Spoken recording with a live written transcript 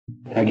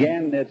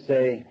Again, it's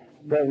a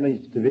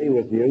privilege to be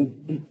with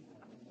you,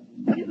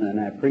 and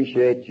I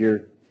appreciate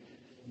your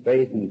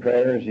faith and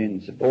prayers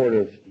in support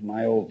of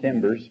my old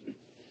timbers.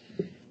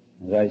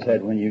 As I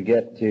said, when you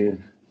get to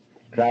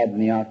crowding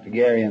the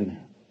octogenarian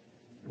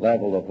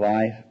level of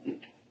life,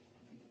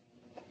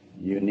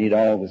 you need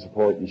all the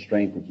support and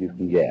strength that you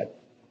can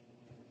get.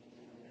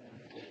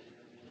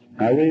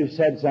 Now, we've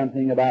said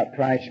something about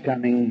Christ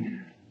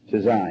coming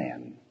to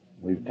Zion.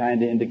 We've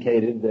kind of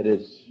indicated that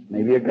it's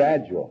maybe a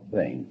gradual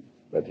thing,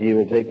 but he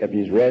will take up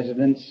his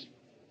residence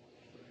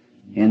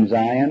in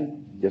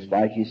Zion, just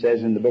like he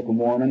says in the Book of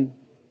Mormon.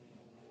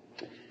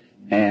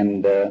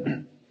 And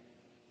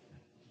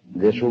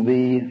this will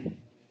be,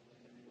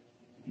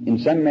 in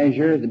some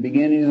measure, the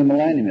beginning of the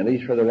Millennium, at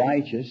least for the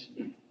righteous.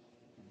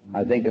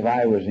 I think if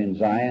I was in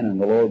Zion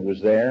and the Lord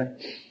was there,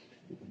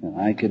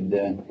 I could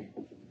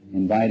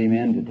invite him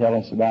in to tell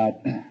us about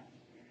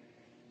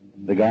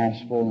the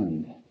gospel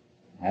and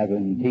have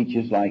him teach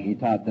us like he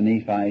taught the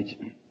Nephites.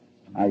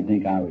 I would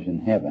think I was in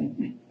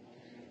heaven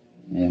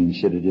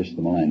instead of just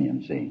the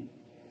Millennium, see.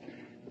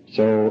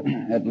 So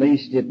at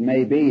least it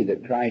may be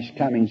that Christ's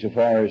coming, so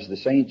far as the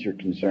saints are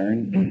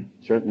concerned,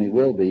 certainly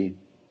will be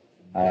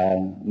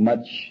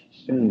much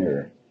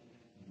sooner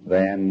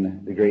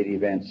than the great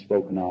events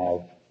spoken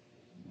of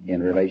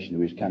in relation to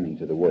his coming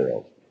to the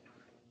world.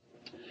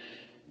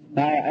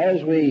 Now,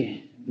 as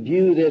we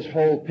view this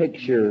whole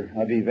picture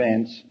of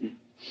events,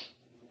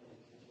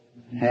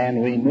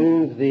 and we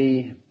move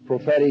the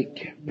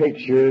prophetic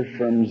picture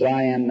from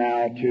Zion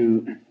now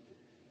to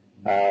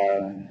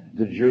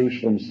the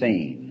Jerusalem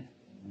scene,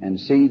 and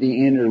see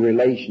the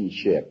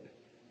interrelationship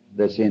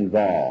that's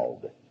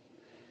involved,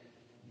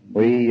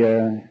 we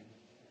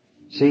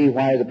see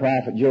why the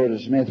prophet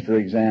Joseph Smith, for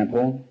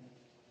example,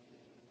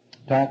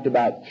 talked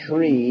about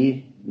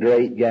 3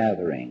 great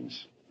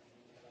gatherings.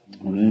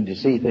 We need to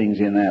see things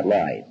in that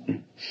light.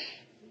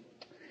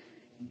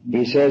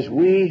 He says,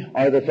 we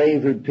are the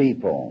favored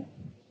people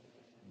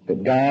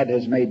that God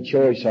has made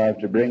choice of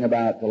to bring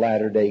about the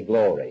latter-day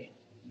glory.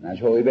 That's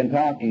what we've been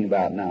talking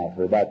about now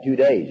for about 2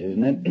 days,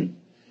 isn't it?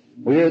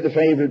 We are the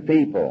favored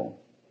people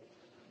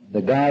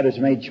that God has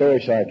made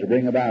choice of to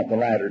bring about the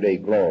latter-day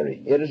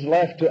glory. It is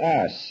left to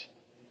us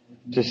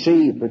to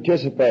see,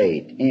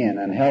 participate in,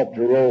 and help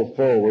to roll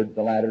forward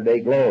the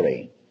latter-day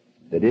glory,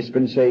 the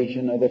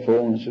dispensation of the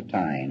fullness of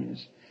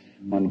times,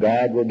 when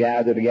God will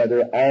gather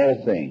together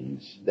all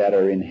things that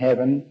are in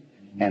heaven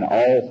and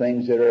all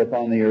things that are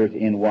upon the earth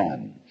in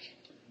one.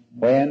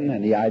 When,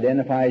 and he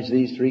identifies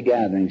these 3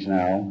 gatherings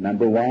now,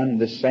 number 1,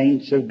 the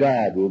saints of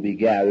God will be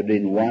gathered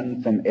in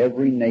one from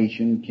every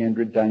nation,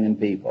 kindred, tongue, and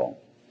people.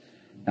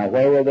 Now,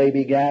 where will they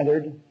be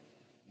gathered?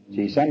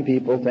 See, some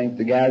people think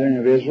the gathering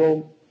of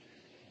Israel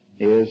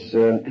is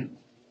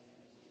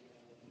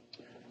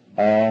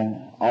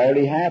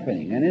already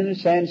happening. And in a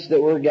sense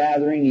that we're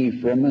gathering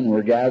Ephraim and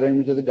we're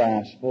gathering to the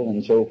gospel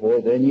and so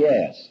forth, then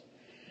yes.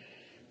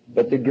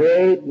 But the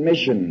great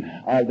mission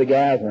of the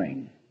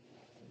gathering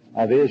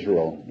of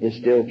Israel is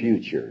still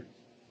future.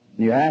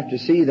 You have to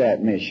see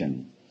that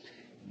mission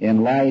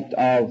in light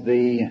of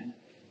the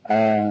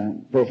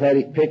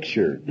prophetic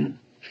picture.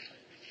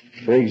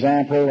 For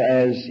example,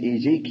 as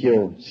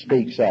Ezekiel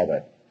speaks of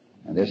it,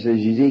 and this is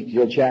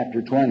Ezekiel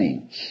chapter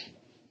 20.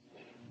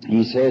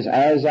 He says,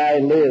 as I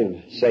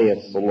live,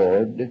 saith the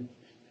Lord,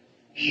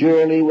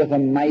 surely with a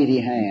mighty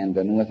hand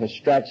and with a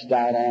stretched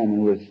out arm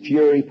and with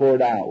fury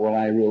poured out will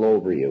I rule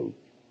over you.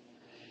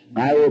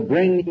 I will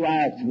bring you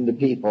out from the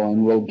people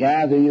and will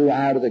gather you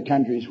out of the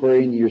countries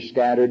wherein you're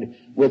scattered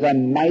with a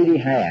mighty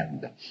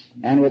hand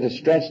and with a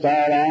stretched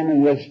out arm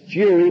and with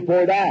fury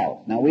poured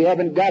out. Now, we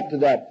haven't got to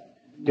that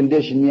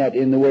condition yet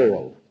in the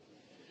world.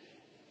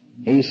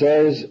 He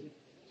says,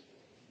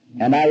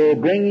 and I will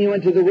bring you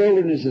into the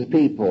wilderness of the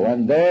people,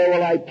 and there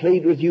will I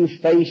plead with you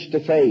face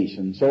to face.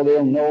 And so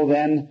they'll know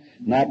then,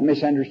 not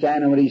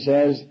misunderstanding what he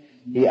says,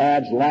 he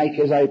adds, like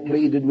as I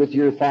pleaded with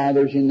your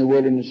fathers in the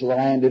wilderness of the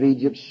land of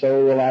Egypt,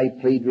 so will I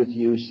plead with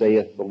you,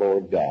 saith the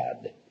Lord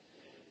God.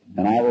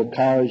 And I will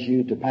cause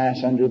you to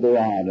pass under the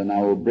rod, and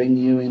I will bring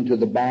you into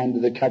the bond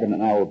of the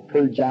covenant. I will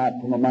purge out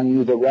from among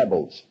you the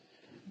rebels,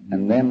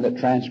 and them that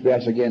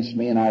transgress against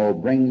me, and I will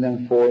bring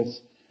them forth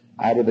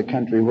out of the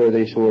country where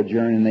they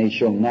sojourn, and they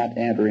shall not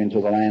enter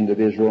into the land of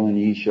Israel, and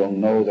ye shall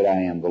know that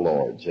I am the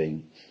Lord.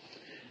 See?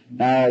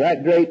 Now,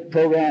 that great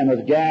program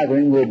of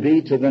gathering will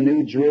be to the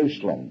New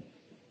Jerusalem.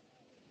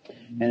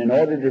 And in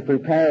order to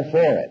prepare for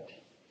it,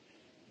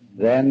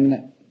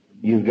 then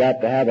you've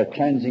got to have a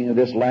cleansing of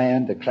this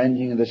land, the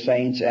cleansing of the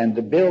saints, and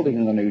the building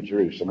of the New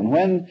Jerusalem. And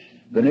when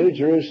the New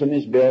Jerusalem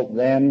is built,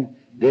 then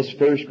this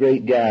first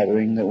great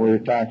gathering that we're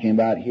talking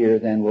about here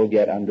then will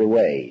get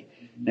underway.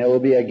 There will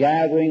be a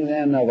gathering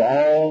then of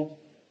all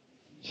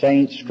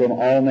saints from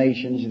all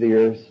nations of the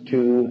earth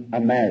to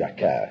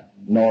America,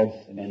 north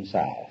and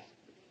south.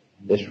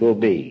 This will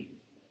be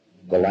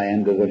the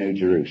land of the New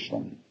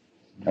Jerusalem.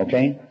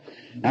 Okay?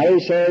 Now he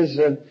says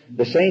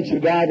the saints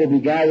of God will be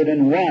gathered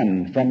in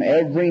one from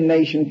every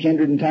nation,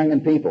 kindred, and tongue,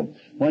 and people.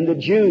 When the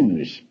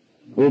Jews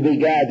will be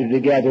gathered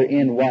together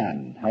in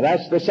one. Now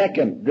that's the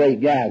second great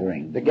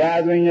gathering, the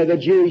gathering of the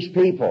Jewish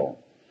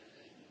people.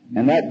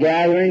 And that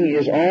gathering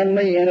is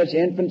only in its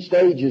infant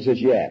stages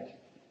as yet.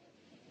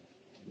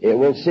 It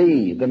will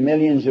see the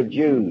millions of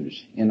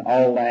Jews in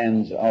all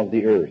lands of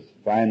the earth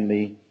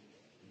finally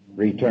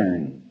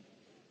return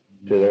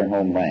to their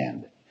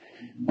homeland,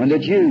 when the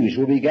Jews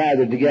will be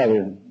gathered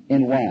together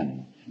in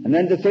one. And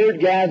then the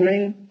third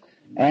gathering,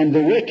 and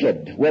the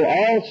wicked will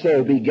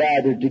also be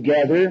gathered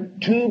together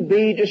to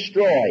be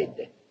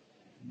destroyed,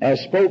 as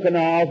spoken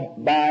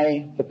of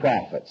by the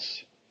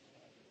prophets.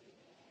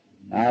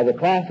 Now the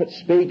prophets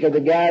speak of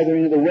the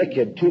gathering of the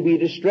wicked to be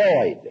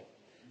destroyed.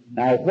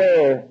 Now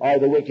where are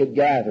the wicked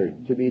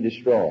gathered to be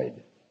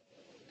destroyed?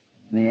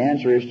 And the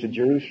answer is to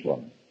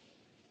Jerusalem.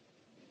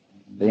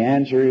 The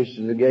answer is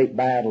to the great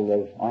battle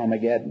of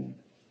Armageddon.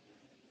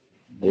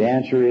 The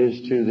answer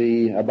is to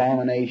the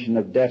abomination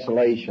of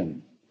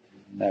desolation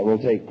that will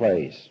take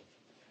place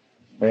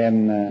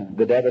when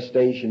the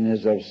devastation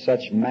is of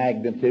such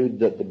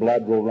magnitude that the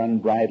blood will run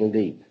bridle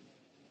deep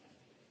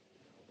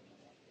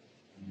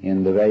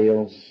in the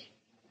vales,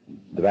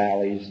 the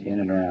valleys in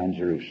and around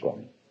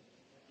Jerusalem.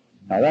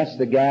 Now that's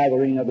the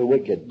gathering of the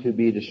wicked to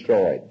be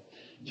destroyed.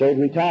 So as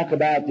we talk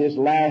about this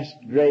last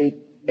great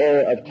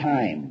era of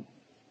time,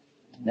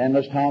 then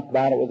let's talk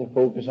about it with a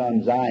focus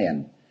on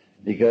Zion,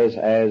 because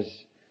as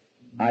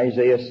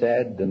Isaiah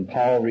said, and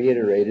Paul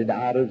reiterated,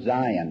 out of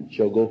Zion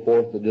shall go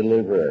forth the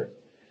deliverer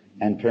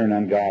and turn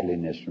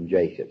ungodliness from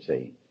Jacob,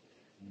 see.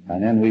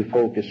 And then we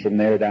focus from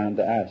there down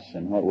to us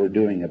and what we're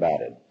doing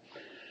about it.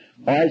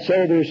 All right,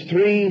 so there's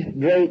three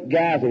great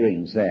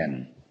gatherings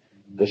then.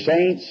 The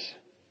saints,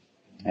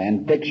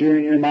 and picture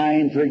in your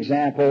mind, for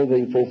example,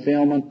 the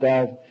fulfillment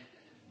of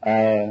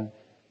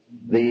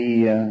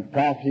the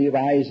prophecy of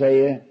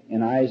Isaiah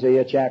in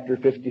Isaiah chapter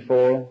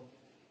 54,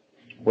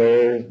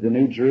 where the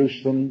New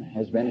Jerusalem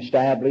has been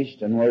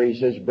established, and where he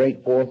says,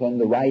 break forth on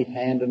the right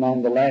hand and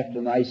on the left,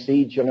 and thy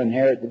seed shall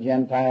inherit the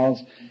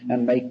Gentiles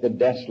and make the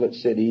desolate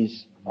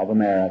cities of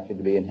America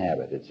to be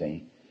inhabited,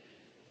 see.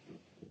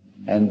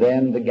 And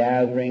then the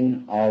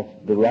gathering of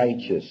the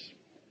righteous.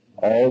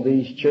 All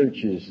these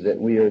churches that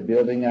we are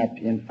building up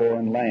in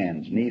foreign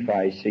lands,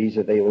 Nephi sees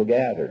that they will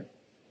gather.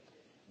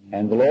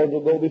 And the Lord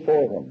will go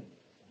before them,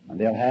 and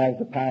they'll have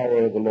the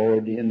power of the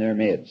Lord in their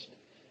midst.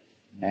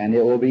 And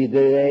it will be the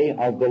day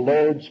of the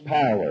Lord's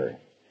power.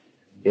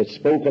 It's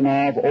spoken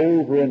of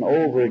over and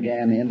over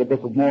again in the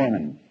Book of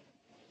Mormon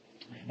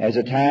as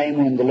a time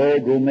when the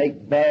Lord will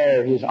make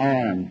bare His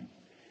arm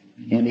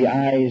in the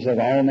eyes of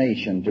all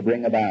nations to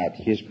bring about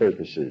His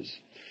purposes.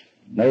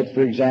 Note,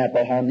 for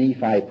example, how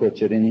Nephi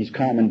puts it in his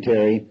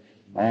commentary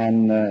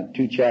on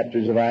 2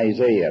 chapters of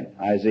Isaiah,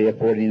 Isaiah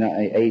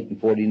 8 and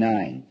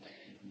 49.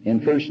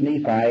 In 1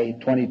 Nephi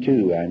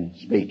 22, I'm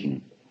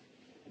speaking.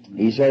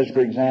 He says, for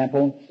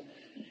example,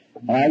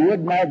 I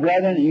would, my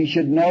brethren, that you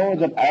should know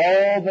that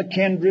all the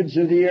kindreds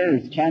of the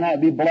earth cannot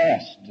be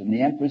blessed, and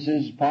the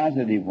emphasis is a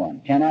positive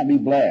one, cannot be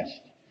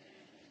blessed,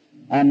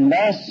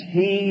 unless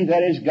He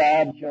that is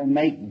God shall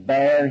make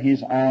bare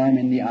His arm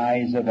in the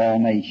eyes of all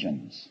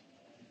nations.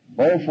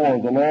 Wherefore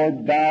the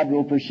Lord God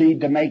will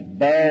proceed to make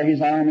bare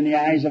His arm in the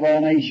eyes of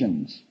all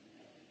nations,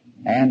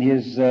 and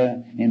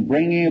in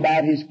bringing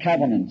about His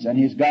covenants and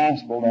His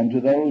gospel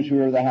unto those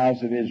who are the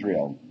house of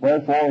Israel.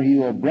 Wherefore He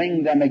will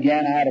bring them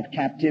again out of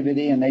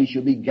captivity, and they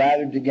shall be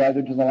gathered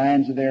together to the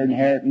lands of their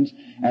inheritance,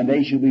 and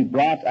they shall be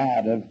brought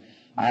out of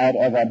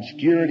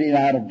obscurity and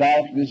out of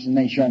darkness, and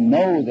they shall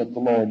know that the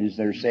Lord is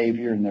their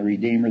Savior and the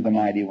Redeemer, the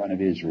Mighty One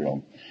of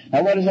Israel.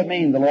 Now what does it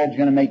mean, the Lord's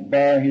going to make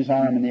bare His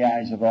arm in the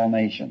eyes of all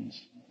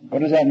nations? What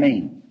does that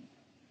mean?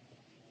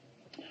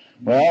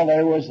 Well,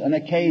 there was an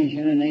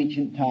occasion in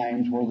ancient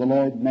times where the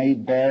Lord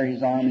made bare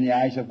His arm in the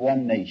eyes of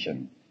one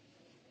nation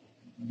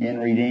in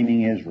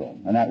redeeming Israel.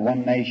 And that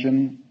one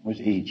nation was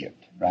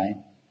Egypt, right?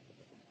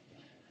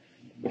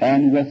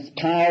 And with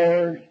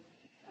power,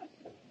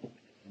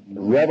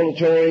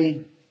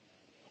 revelatory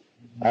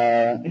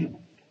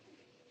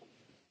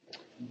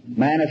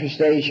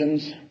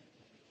manifestations,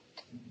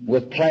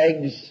 with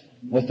plagues,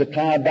 with the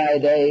cloud by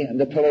day and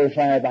the pillar of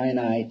fire by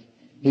night,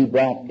 He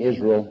brought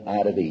Israel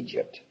out of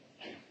Egypt.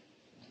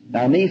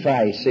 Now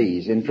Nephi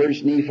sees in 1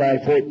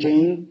 Nephi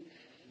 14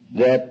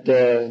 that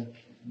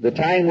the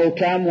time will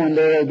come when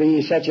there will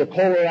be such a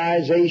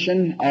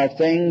polarization of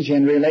things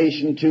in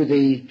relation to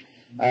the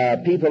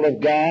people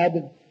of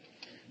God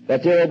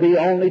that there will be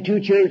only two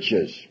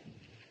churches.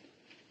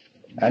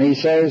 And he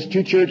says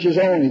two churches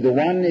only. The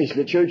one is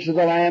the church of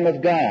the Lamb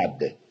of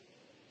God,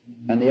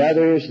 and the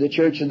other is the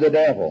church of the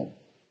devil.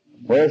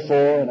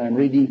 Wherefore, and I'm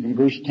reading from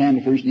verse 10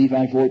 of 1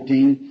 Nephi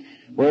 14,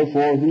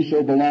 wherefore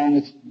whoso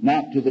belongeth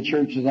not to the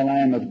church of the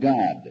Lamb of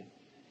God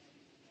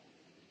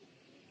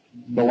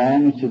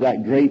belongs to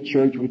that great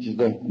church which is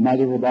the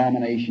mother of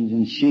abominations,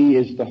 and she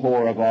is the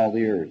whore of all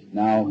the earth.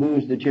 Now, who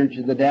is the church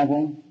of the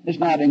devil? It's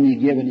not any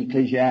given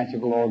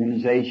ecclesiastical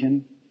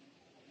organization.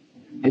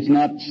 It's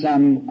not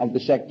some of the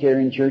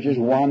sectarian churches,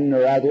 one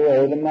or other,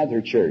 or the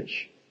mother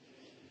church.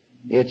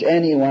 It's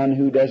anyone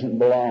who doesn't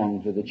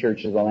belong to the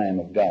Church of the Lamb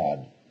of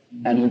God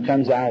and who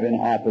comes out in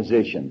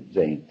opposition,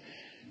 see.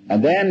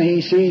 And then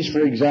he sees, for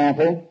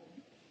example,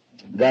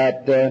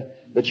 that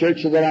the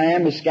Church of the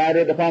Lamb is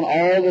scattered upon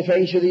all the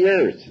face of the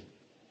earth.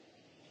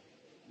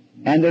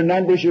 And their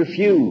numbers are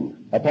few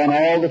upon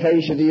all the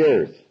face of the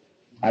earth.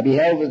 I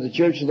beheld that the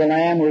Church of the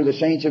Lamb, where the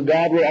saints of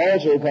God were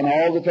also upon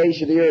all the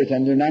face of the earth,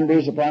 and their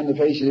numbers upon the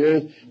face of the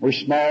earth were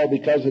small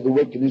because of the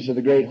wickedness of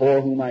the great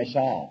whore whom I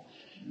saw.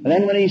 And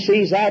then when he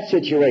sees that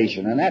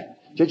situation, and that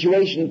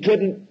situation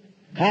couldn't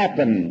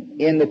happen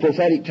in the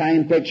prophetic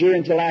time picture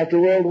until after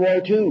World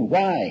War II.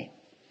 Why?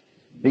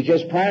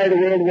 Because prior to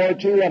World War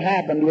II, what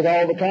happened with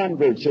all the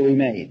converts that we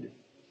made?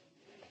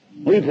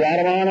 We brought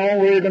them on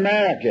over to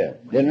America,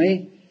 didn't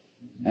we?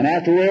 And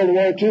after World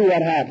War II,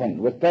 what happened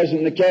with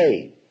President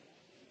McKay?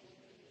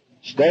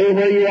 Stay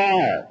where you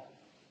are.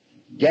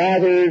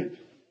 Gather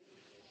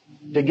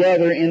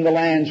together in the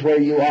lands where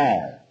you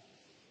are.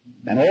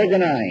 And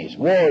organize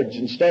wards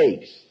and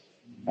stakes.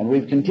 And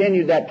we've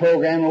continued that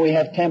program, and we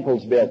have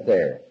temples built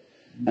there.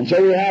 And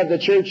so we have the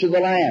Church of the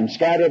Lamb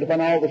scattered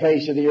upon all the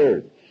face of the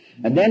earth.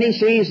 And then he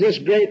sees this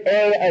great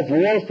era of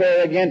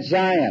warfare against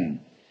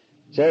Zion.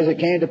 It says, it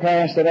came to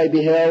pass that I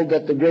beheld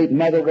that the great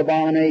mother of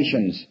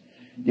abominations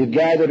did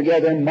gather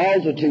together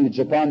multitudes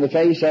upon the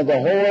face of the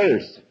whole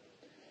earth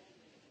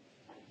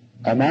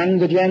among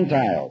the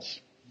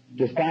Gentiles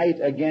to fight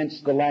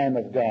against the Lamb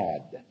of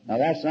God. Now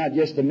that's not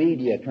just the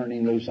media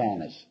turning loose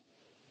on us.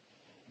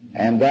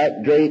 And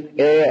that great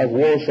era of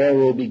warfare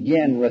will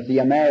begin with the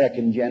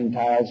American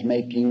Gentiles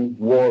making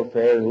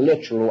warfare,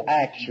 literal,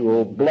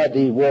 actual,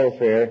 bloody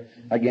warfare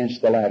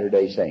against the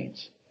Latter-day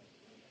Saints.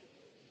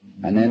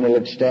 And then it'll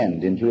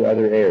extend into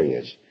other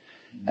areas.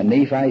 And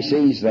Nephi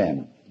sees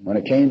them. When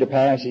it came to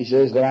pass, he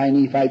says, that I,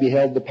 Nephi,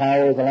 beheld the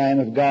power of the Lamb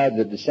of God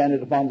that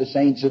descended upon the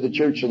saints of the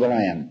Church of the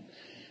Lamb,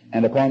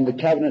 and upon the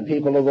covenant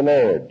people of the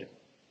Lord,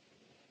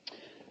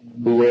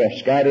 who were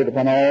scattered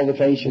upon all the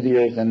face of the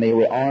earth, and they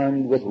were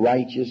armed with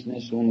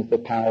righteousness and with the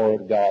power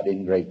of God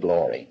in great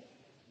glory.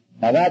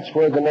 Now that's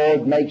where the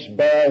Lord makes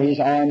bare His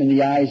arm in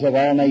the eyes of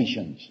all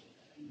nations.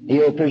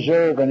 He'll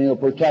preserve and He'll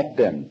protect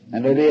them,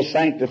 and it'll be a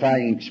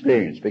sanctifying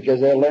experience, because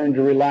they'll learn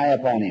to rely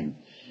upon Him.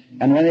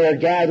 And when they are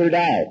gathered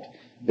out,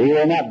 they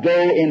will not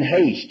go in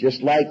haste,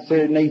 just like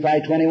 3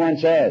 Nephi 21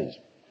 says,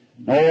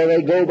 nor will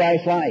they go by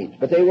flight,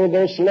 but they will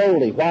go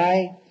slowly.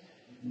 Why?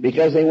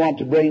 Because they want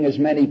to bring as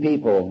many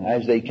people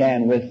as they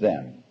can with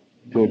them,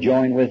 to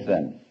join with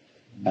them.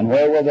 And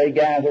where will they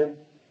gather?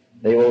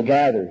 They will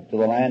gather to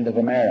the land of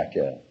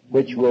America,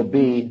 which will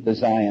be the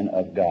Zion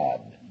of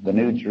God, the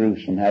New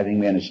Jerusalem, having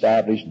been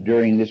established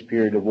during this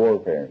period of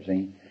warfare,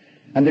 see?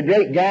 And the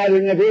great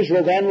gathering of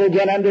Israel then will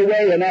get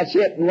underway, and that's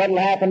it. And what will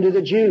happen to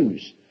the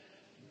Jews?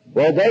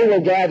 Well, they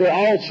will gather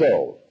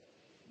also.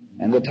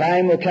 And the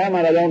time will come,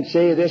 and I don't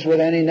say this with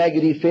any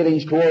negative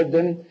feelings toward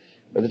them,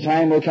 but the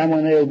time will come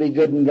when they'll be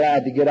good and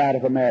glad to get out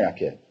of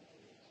America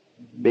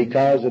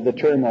because of the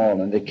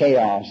turmoil and the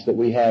chaos that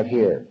we have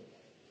here.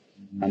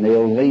 And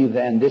they'll leave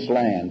then this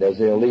land as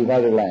they'll leave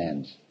other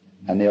lands.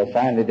 And they'll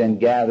finally then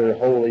gather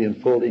wholly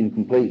and fully and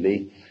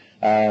completely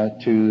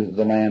to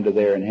the land of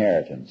their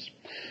inheritance.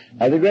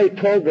 Now, the great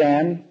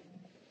program,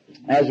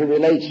 as it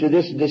relates to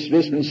this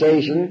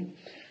dispensation,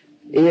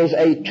 is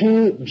a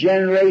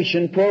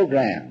 2-generation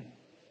program.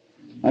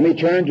 Let me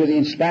turn to the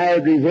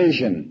inspired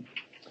revision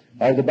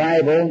of the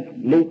Bible,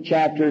 Luke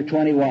chapter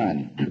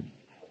 21.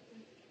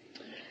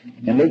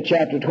 In Luke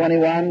chapter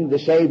 21, the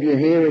Savior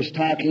here is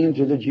talking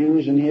to the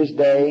Jews in His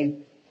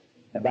day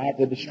about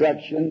the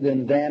destruction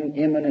and then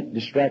imminent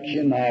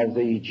destruction of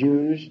the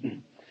Jews.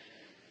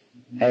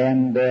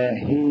 And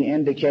He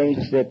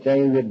indicates that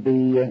they would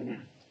be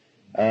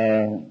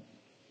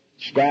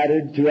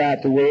scattered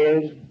throughout the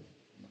world.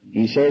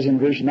 He says in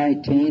verse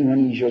 19,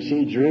 when ye shall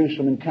see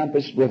Jerusalem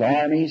encompassed with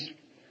armies,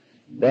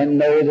 then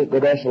know that the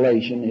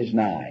desolation is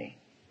nigh.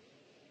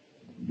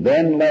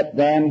 Then let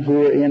them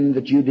who are in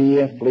the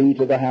Judea flee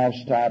to the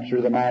housetops or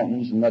the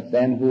mountains, and let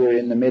them who are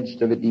in the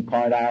midst of it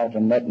depart out,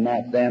 and let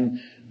not them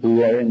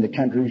who are in the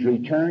countries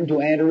return to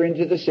enter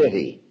into the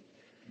city.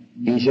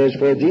 He says,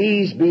 for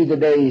these be the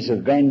days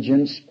of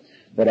vengeance,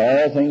 that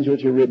all things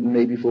which are written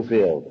may be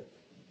fulfilled.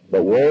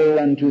 But woe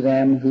unto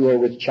them who are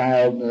with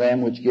child, and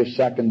them which give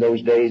suck in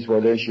those days, where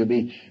there shall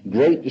be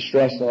great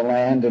distress in the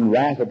land, and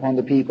wrath upon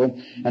the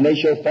people, and they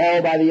shall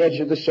fall by the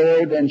edge of the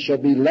sword, and shall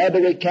be led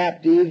away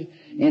captive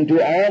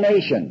into all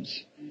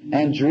nations.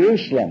 And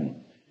Jerusalem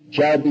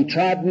shall be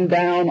trodden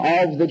down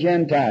of the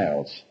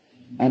Gentiles,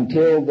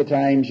 until the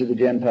times of the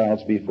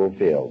Gentiles be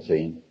fulfilled.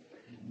 See?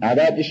 Now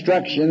that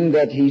destruction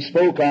that he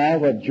spoke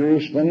of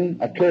Jerusalem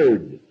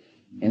occurred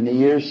in the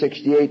years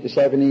 68 to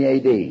 70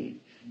 A.D.,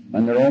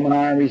 when the Roman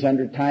armies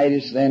under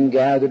Titus then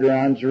gathered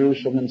around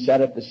Jerusalem and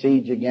set up the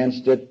siege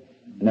against it,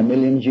 and 1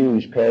 million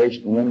Jews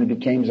perished, and women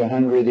became so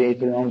hungry they ate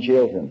their own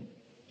children.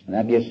 And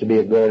that gets to be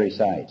a gory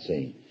sight,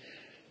 see.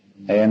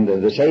 And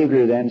the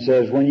Savior then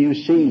says, when you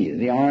see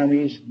the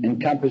armies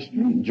encompassed,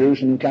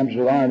 Jerusalem encompassed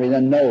with army,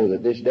 then know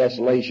that this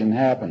desolation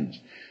happens.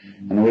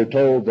 And we're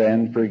told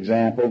then, for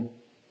example,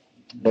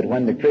 But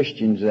when the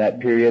Christians of that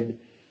period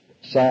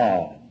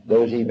saw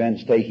those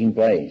events taking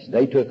place,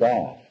 they took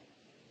off.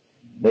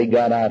 They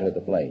got out of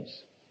the place.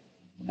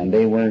 And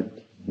they weren't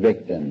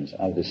victims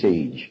of the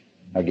siege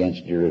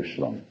against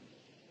Jerusalem.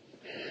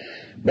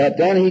 But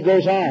then he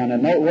goes on,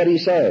 and note what he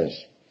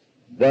says,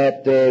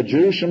 that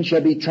Jerusalem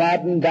shall be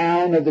trodden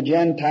down of the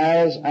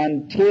Gentiles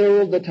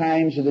until the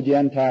times of the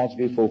Gentiles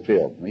be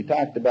fulfilled. We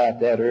talked about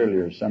that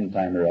earlier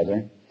sometime or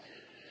other.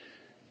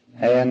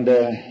 And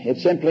it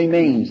simply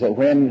means that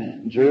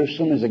when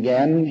Jerusalem is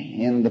again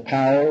in the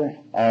power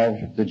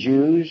of the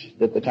Jews,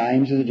 that the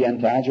times of the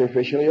Gentiles are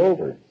officially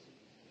over.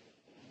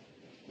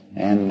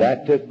 And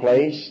that took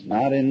place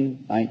not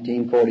in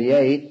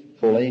 1948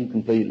 fully and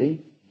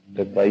completely. It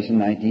took place in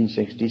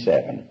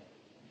 1967.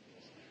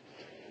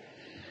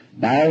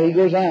 Now he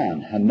goes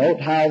on, and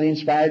note how the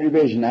inspired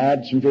revision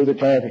adds some further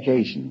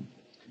clarification.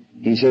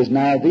 He says,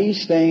 now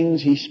these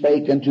things he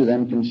spake unto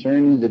them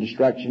concerning the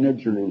destruction of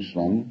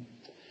Jerusalem.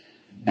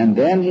 And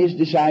then his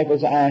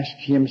disciples asked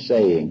him,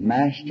 saying,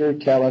 Master,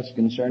 tell us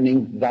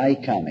concerning thy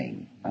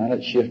coming. Now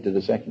let's shift to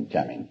the second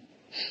coming.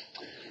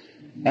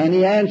 And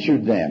he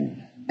answered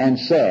them and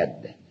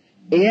said,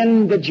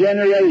 in the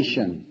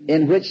generation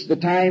in which the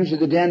times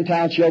of the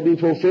Gentiles shall be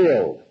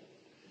fulfilled.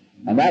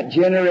 And that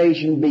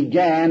generation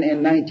began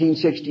in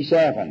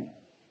 1967.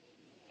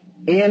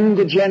 In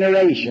the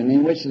generation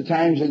in which the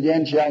times of the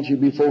Gentiles shall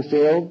be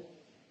fulfilled,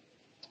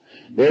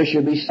 there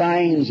shall be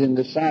signs in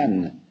the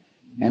sun,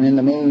 and in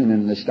the moon,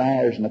 and in the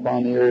stars, and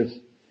upon the earth,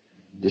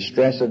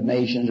 distress of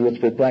nations with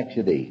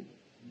perplexity,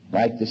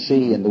 like the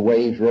sea and the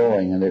waves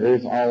roaring, and the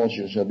earth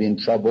also shall be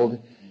troubled,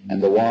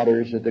 and the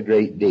waters of the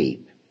great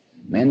deep.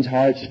 Men's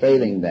hearts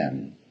failing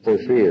them for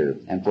fear,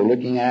 and for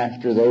looking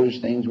after those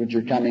things which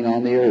are coming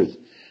on the earth,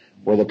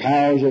 for the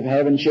powers of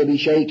heaven shall be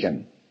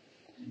shaken.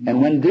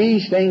 And when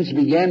these things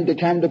begin to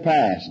come to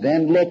pass,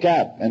 then look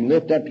up, and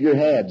lift up your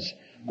heads,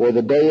 for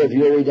the day of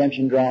your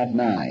redemption draweth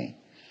nigh.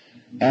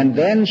 And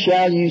then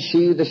shall you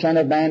see the Son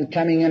of Man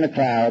coming in a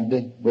cloud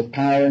with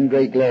power and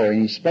great glory.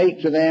 And he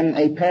spake to them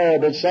a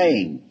parable,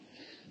 saying,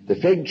 the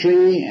fig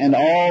tree and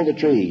all the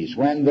trees,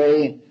 when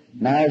they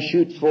now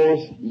shoot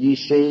forth, ye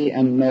see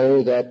and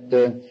know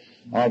that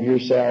of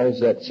yourselves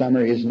that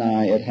summer is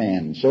nigh at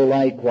hand. So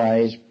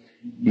likewise,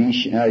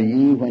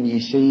 ye, when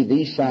ye see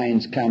these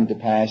signs come to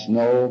pass,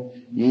 know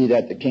ye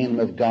that the kingdom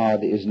of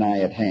God is nigh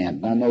at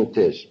hand. Now note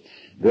this.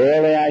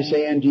 Verily I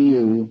say unto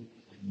you,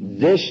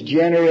 this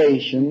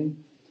generation,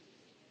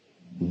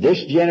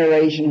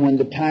 when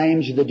the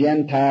times of the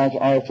Gentiles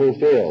are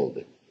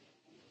fulfilled,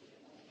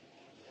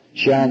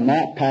 shall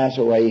not pass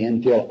away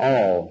until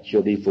all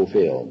shall be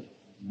fulfilled.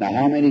 Now,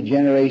 how many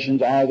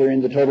generations are there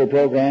in the total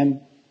program?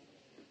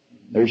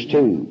 There's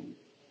two.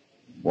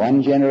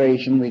 One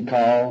generation we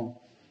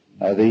call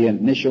the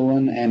initial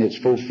one, and it's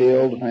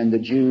fulfilled when the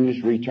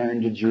Jews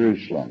return to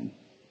Jerusalem.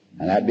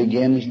 And that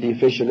begins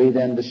officially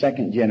then the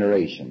second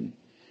generation.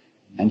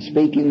 And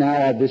speaking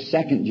now of this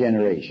second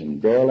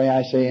generation, verily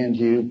I say unto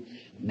you,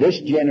 this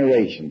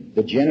generation,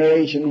 the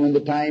generation when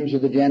the times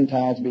of the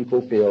Gentiles be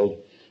fulfilled,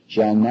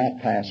 shall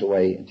not pass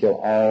away until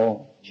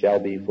all shall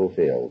be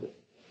fulfilled.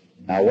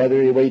 Now,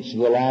 whether he waits to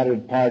the latter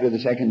part of the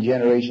second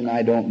generation,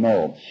 I don't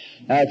know.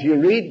 Now, if you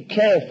read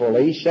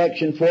carefully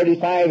section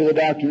 45 of the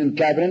Doctrine and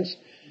Covenants,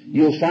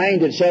 you'll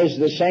find it says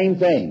the same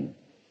thing.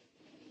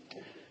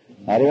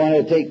 I don't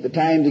want to take the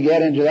time to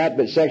get into that,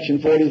 but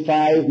section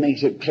 45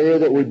 makes it clear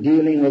that we're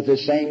dealing with the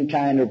same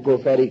kind of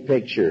prophetic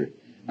picture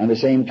and the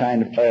same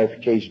kind of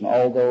clarification,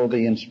 although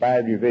the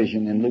inspired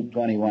revision in Luke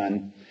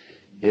 21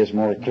 is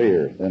more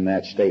clear than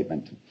that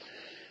statement.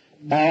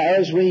 Now,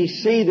 as we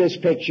see this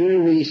picture,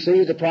 we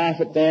see the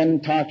prophet then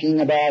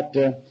talking about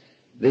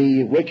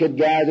the wicked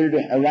gathered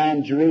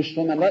around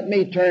Jerusalem. And let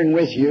me turn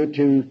with you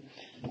to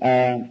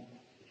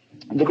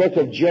the book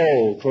of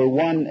Joel for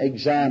one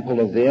example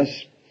of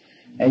this.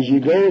 As you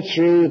go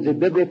through the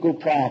biblical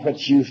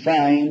prophets, you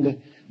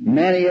find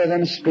many of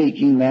them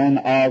speaking then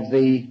of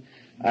the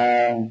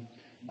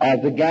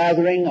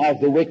gathering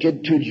of the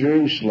wicked to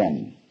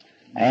Jerusalem,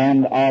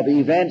 and of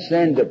events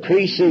then that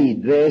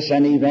precede this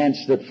and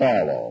events that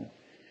follow.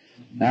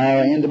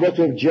 Now, in the book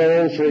of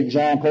Joel, for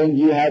example,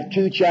 you have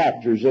two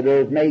chapters that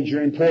are of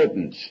major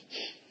importance.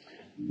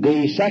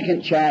 The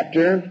second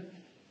chapter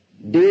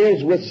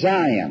deals with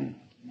Zion,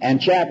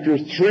 and chapter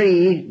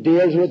 3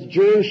 deals with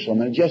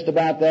Jerusalem, and just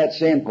about that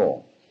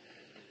simple.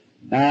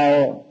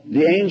 Now,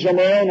 the angel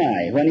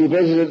Moroni, when he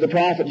visited the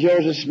prophet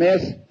Joseph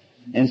Smith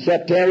in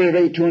September of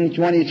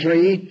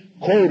 1823,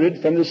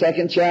 quoted from the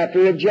second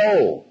chapter of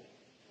Joel.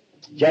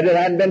 Said it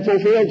hadn't been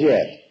fulfilled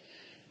yet,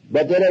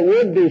 but that it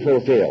would be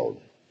fulfilled.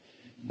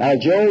 Now,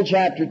 Joel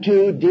chapter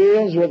 2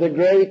 deals with a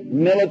great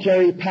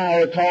military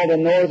power called a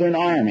northern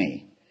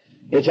army.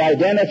 It's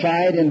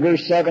identified in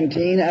verse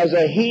 17 as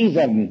a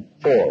heathen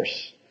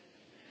force.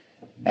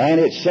 And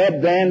it's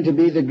said then to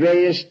be the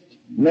greatest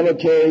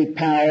military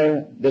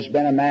power that's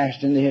been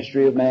amassed in the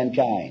history of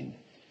mankind.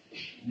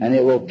 And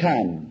it will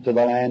come to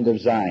the land of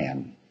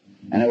Zion.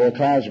 And it will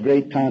cause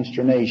great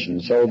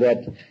consternation, so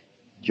that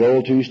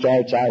Joel 2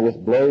 starts out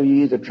with, blow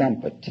ye the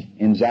trumpet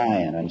in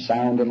Zion, and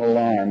sound an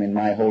alarm in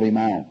my holy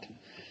mount.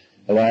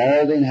 Let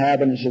all the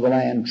inhabitants of the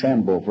land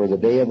tremble, for the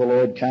day of the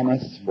Lord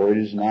cometh, for it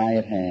is nigh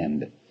at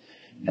hand.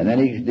 And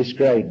then he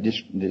describes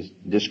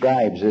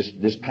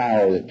this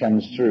power that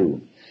comes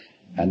through.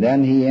 And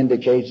then he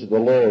indicates that the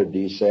Lord,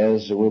 he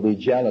says, will be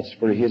jealous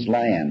for his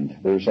land,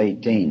 verse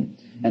 18,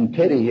 and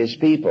pity his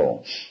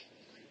people.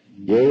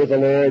 Yea, the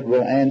Lord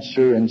will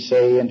answer and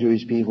say unto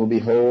his people,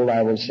 behold,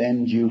 I will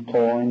send you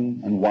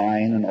corn and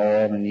wine and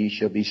oil, and ye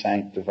shall be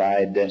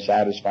sanctified and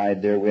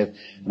satisfied therewith,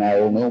 and I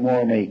will no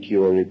more make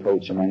you a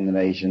reproach among the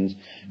nations,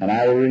 and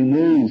I will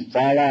remove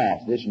far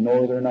off this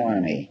northern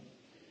army,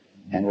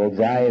 and will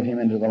drive him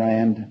into the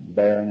land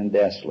barren and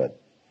desolate.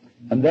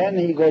 And then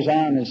he goes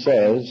on and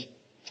says,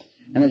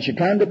 and it shall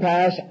come to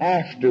pass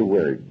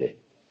afterward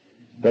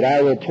that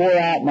I will pour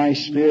out my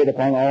Spirit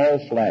upon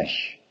all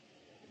flesh,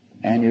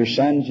 and your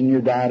sons and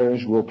your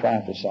daughters will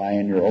prophesy,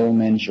 and your old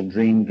men shall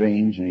dream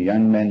dreams, and your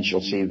young men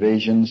shall see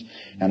visions,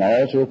 and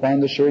also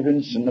upon the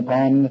servants and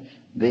upon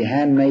the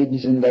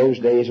handmaidens in those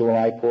days will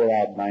I pour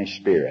out my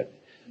Spirit.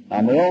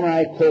 Now,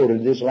 Moroni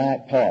quoted this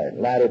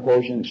latter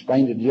portion,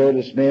 explained it to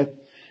Joseph Smith,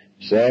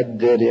 said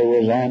that it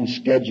was on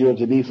schedule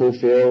to be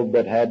fulfilled,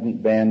 but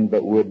hadn't been,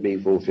 but would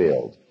be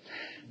fulfilled.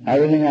 Now,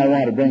 the thing I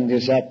want to bring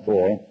this up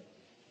for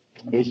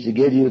is to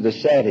give you the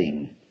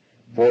setting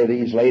for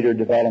these later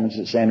developments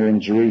that center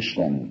in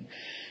Jerusalem.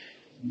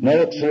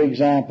 Note, for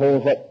example,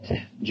 what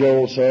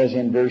Joel says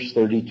in verse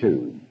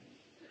 32.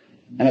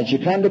 And it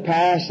shall come to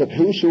pass that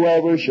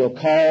whosoever shall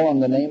call on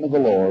the name of the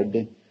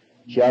Lord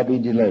shall be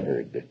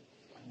delivered.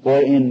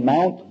 For in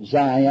Mount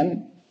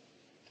Zion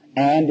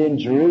and in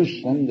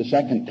Jerusalem, the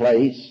second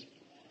place,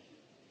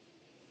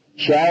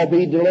 shall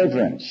be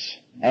deliverance,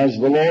 as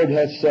the Lord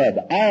hath said.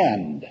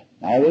 And,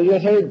 now there's a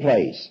third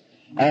place,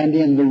 and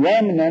in the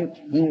remnant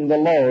whom the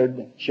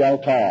Lord shall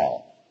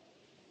call.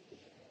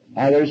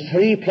 Now there's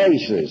three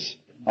places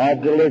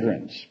of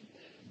deliverance.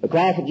 The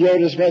prophet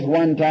Joseph Smith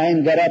one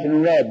time got up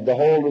and read the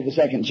whole of the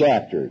second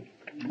chapter,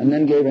 and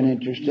then gave an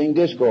interesting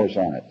discourse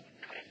on it.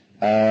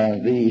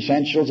 The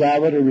essentials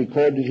of it are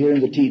recorded here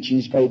in the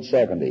teachings, page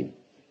 70.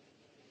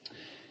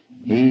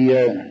 He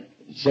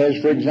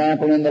says, for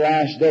example, in the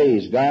last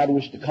days, God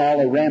was to call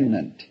a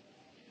remnant,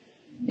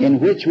 in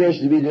which was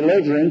to be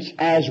deliverance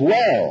as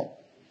well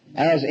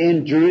as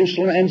in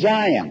Jerusalem and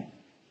Zion.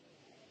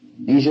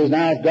 He says,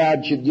 now if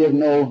God should give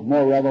no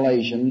more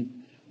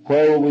revelation,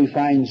 where will we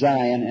find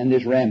Zion and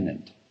this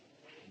remnant?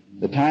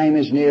 The time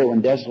is near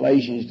when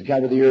desolation is to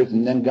cover the earth,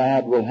 and then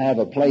God will have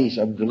a place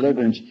of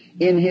deliverance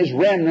in his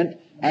remnant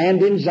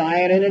and in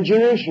Zion and in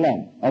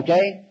Jerusalem.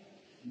 Okay?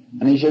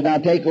 And he said, now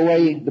take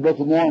away the Book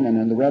of Mormon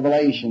and the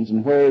Revelations,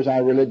 and whereas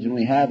our religion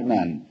we have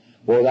none,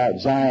 for without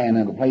Zion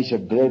and the place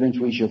of deliverance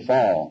we shall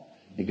fall,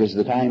 because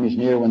the time is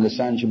near when the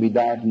sun shall be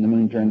dark and the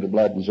moon turned to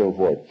blood, and so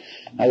forth.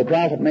 Now the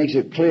prophet makes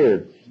it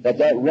clear that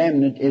that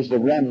remnant is the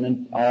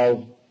remnant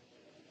of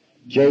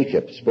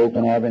Jacob,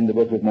 spoken of in the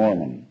Book of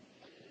Mormon.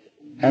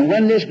 And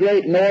when this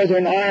great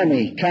northern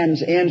army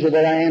comes into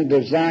the land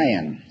of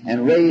Zion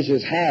and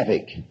raises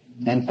havoc,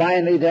 and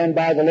finally then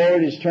by the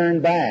Lord is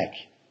turned back,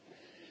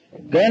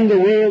 then the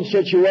world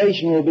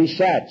situation will be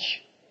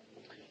such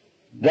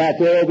that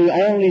there will be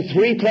only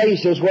three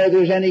places where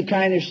there's any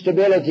kind of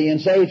stability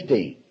and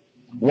safety.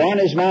 One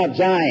is Mount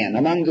Zion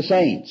among the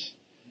saints.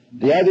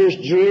 The other is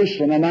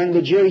Jerusalem among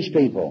the Jewish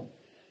people.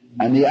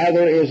 And the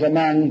other is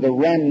among the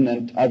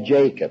remnant of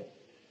Jacob,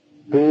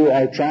 who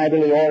are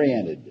tribally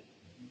oriented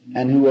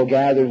and who will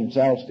gather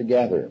themselves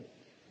together.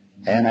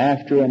 And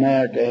after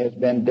America has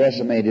been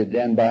decimated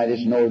then by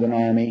this northern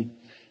army,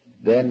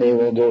 then they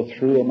will go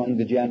through among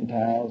the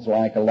Gentiles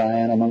like a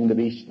lion among the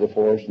beasts of the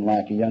forest, and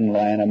like a young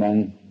lion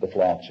among the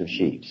flocks of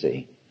sheep,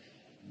 see.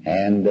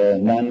 And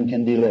none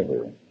can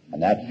deliver.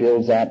 And that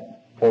fills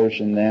that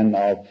portion then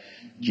of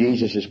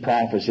Jesus'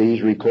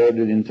 prophecies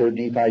recorded in 3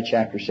 Nephi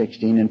chapter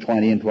 16 and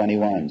 20 and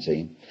 21,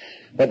 see.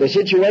 But the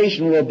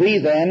situation will be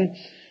then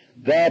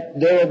that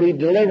there will be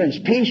deliverance.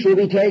 Peace will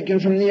be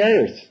taken from the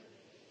earth.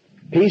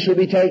 Peace will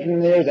be taken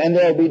from the earth, and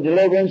there will be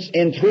deliverance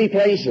in three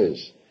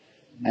places.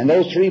 And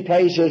those three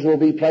places will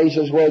be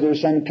places where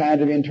there's some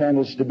kind of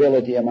internal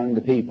stability among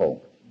the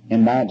people.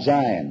 In Mount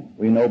Zion,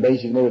 we know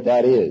basically what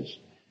that is.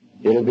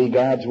 It'll be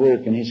God's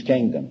work in his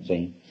kingdom,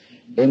 see.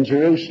 In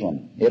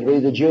Jerusalem, it'll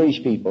be the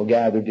Jewish people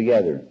gathered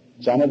together.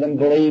 Some of them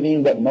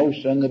believing, but most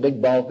of them, the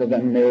big bulk of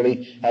them,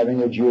 merely having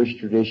their Jewish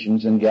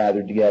traditions and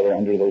gathered together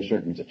under those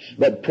circumstances.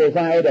 But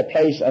provide a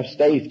place of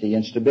safety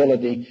and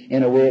stability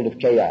in a world of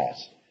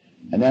chaos.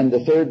 And then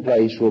the third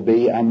place will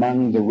be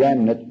among the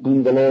remnant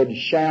whom the Lord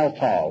shall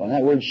call. And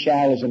that word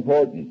shall is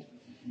important.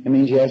 It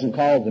means he hasn't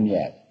called them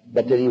yet,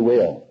 but that he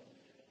will.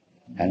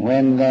 And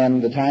when then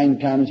the time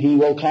comes, he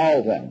will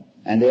call them,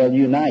 and they'll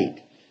unite.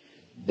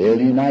 They'll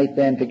unite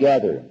then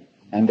together,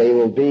 and they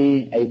will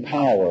be a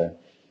power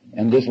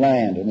in this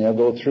land, and they'll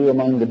go through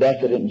among the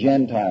decadent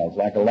Gentiles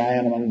like a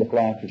lion among the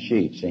flock of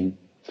sheep, see?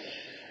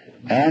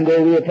 And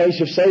there will be a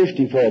place of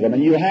safety for them,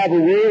 and you'll have a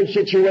world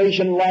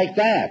situation like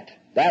that.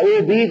 That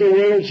will be the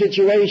world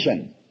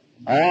situation.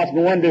 I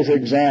often wonder, for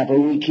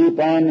example, we keep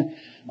on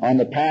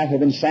the path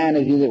of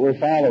insanity that we're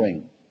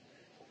following,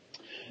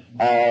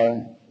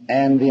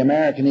 and the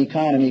American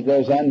economy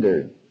goes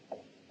under,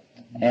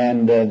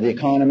 and the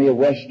economy of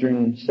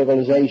Western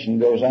civilization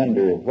goes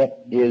under.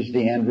 What is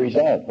the end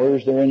result? Where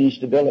is there any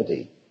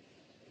stability?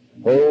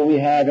 Where will we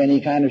have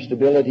any kind of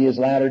stability as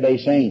Latter-day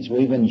Saints?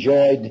 We've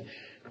enjoyed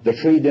the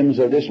freedoms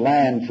of this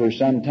land for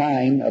some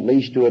time, at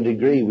least to a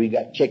degree. We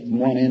got kicked from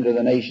one end of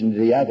the nation to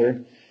the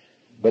other,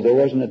 but there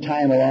wasn't a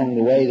time along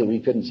the way that we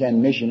couldn't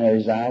send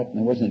missionaries out, and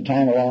there wasn't a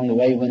time along the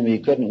way when we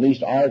couldn't at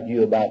least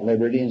argue about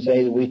liberty and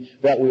say that we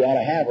felt we ought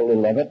to have a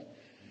little of it.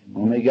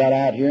 When we got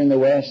out here in the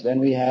West, then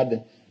we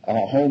had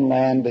a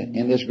homeland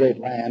in this great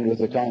land with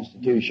the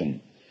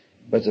Constitution.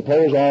 But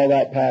suppose all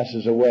that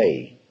passes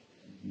away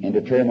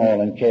into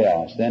turmoil and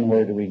chaos, then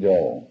where do we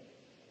go?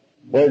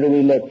 Where do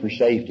we look for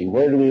safety?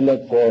 Where do we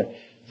look for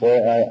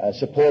a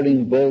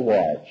supporting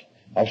bulwark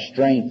of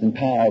strength and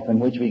power from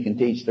which we can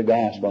teach the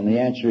gospel? And the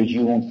answer is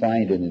you won't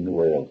find it in the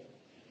world.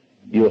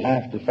 You'll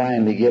have to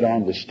finally get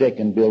on the stick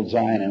and build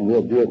Zion, and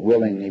we'll do it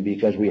willingly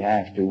because we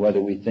have to,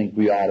 whether we think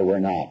we ought to or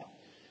not.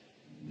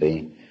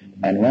 See?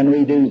 And when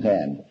we do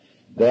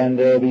then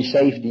there'll be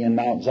safety in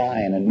Mount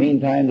Zion. And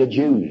meantime, the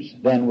Jews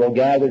then will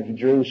gather to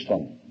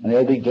Jerusalem, and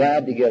they'll be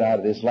glad to get out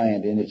of this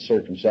land in its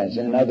circumstance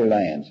and in other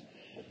lands.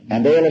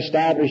 And they'll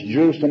establish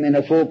Jerusalem in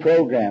a full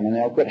program, and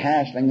they'll quit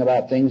hassling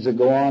about things that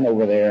go on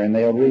over there, and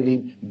they'll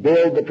really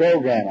build the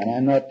program. And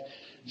I'm not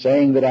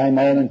saying that I'm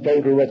all in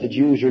favor of what the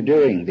Jews are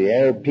doing. The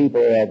Arab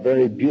people are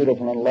very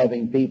beautiful and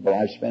loving people.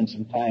 I've spent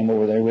some time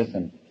over there with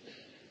them.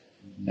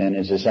 And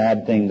it's a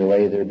sad thing the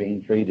way they're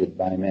being treated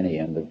by many,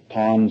 and the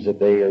pawns that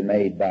they are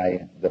made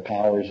by the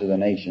powers of the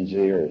nations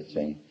of the earth,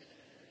 see.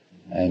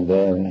 And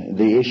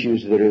the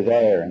issues that are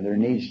there, and there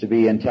needs to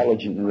be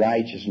intelligent and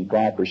righteous and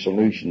proper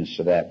solutions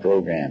to that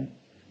program.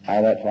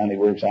 How that finally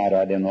works out,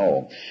 I don't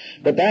know.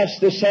 But that's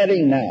the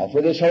setting now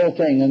for this whole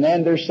thing. And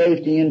then there's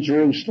safety in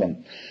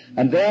Jerusalem.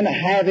 And then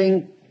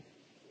having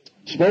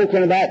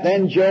spoken of that,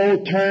 then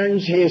Joel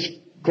turns his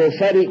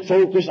prophetic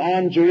focus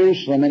on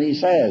Jerusalem, and he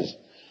says,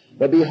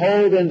 but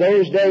behold, in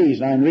those days,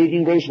 and I'm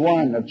reading verse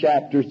 1 of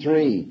chapter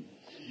 3,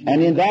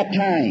 and in that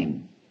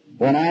time,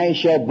 when I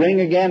shall bring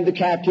again the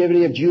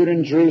captivity of Judah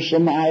and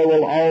Jerusalem, I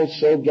will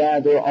also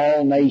gather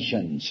all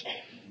nations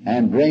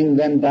and bring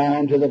them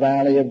down to the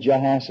valley of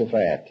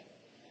Jehoshaphat,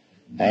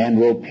 and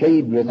will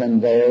plead with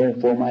them there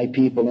for my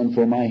people and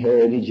for my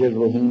heritage,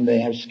 Israel, whom they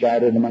have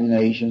scattered among the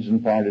nations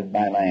and parted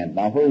my land.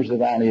 Now, where's the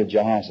valley of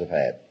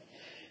Jehoshaphat?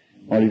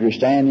 Well, if you're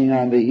standing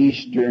on the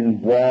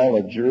eastern wall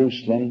of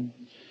Jerusalem,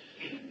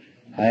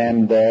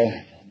 and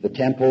the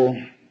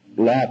temple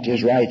lot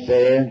is right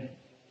there,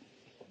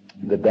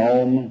 the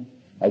dome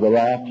of the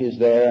rock is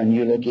there, and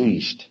you look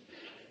east.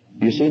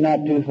 You see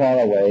not too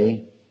far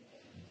away,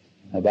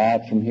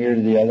 about from here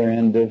to the other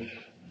end of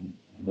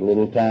the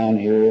little town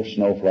here of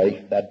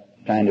Snowflake, that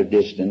kind of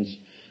distance,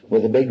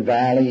 with a big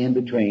valley in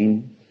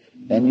between,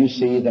 then you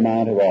see the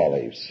Mount of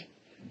Olives.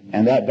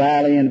 And that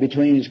valley in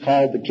between is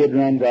called the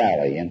Kidron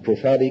Valley, and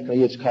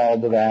prophetically it's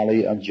called the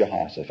Valley of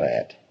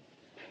Jehoshaphat.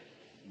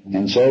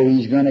 And so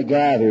he's going to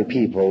gather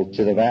people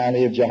to the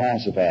Valley of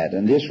Jehoshaphat,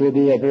 and this will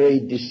be a very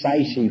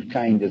decisive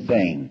kind of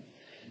thing.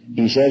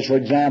 He says, for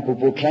example,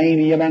 proclaim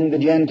ye among the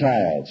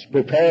Gentiles,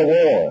 prepare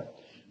war,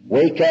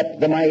 wake up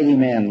the mighty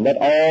men, let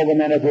all the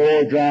men of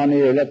war draw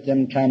near, let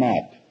them come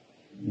up.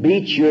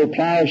 Beat your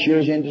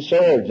plowshares into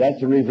swords.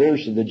 That's the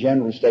reverse of the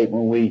general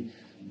statement we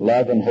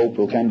love and hope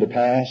will come to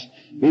pass.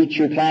 Beat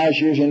your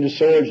plowshares into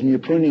swords and your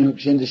pruning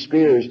hooks into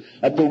spears.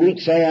 Let the weak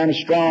say, I'm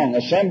strong.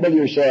 Assemble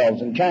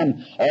yourselves and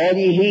come, all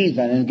ye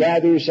heathen, and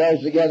gather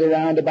yourselves together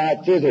round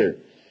about thither.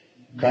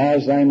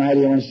 Cause thy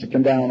mighty ones to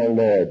come down, O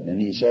Lord.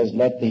 And he says,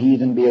 let the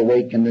heathen be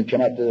awakened and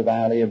come up to the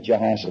valley of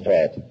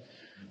Jehoshaphat.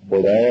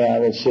 For there I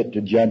will sit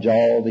to judge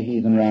all the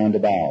heathen round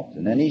about.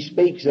 And then he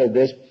speaks of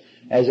this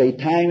as a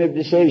time of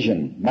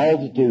decision.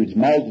 Multitudes,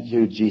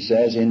 multitudes, he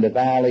says, in the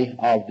valley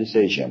of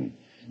decision.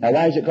 Now,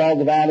 why is it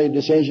called the valley of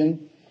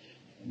decision?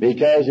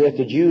 Because if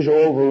the Jews are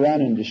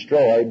overrun and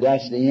destroyed,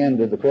 that's the end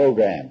of the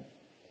program.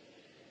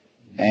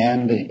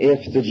 And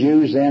if the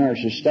Jews then are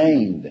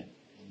sustained,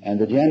 and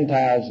the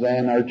Gentiles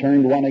then are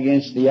turned one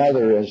against the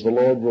other, as the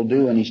Lord will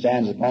do when he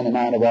stands upon the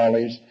Mount of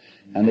Olives,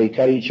 and they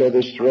cut each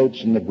other's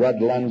throats and the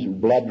blood runs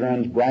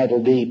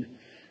bridle deep,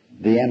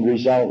 the end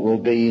result will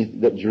be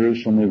that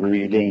Jerusalem will be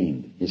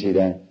redeemed. You see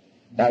that?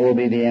 That will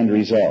be the end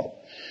result.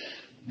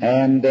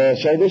 And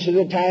so this is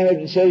a time of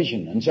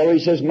decision. And so he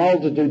says,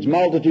 multitudes,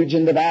 multitudes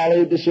in the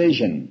valley of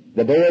decision.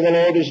 The day of the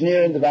Lord is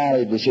near in the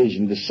valley of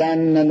decision. The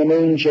sun and the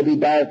moon shall be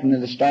darkened,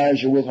 and the stars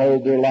shall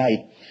withhold their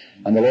light.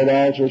 And the Lord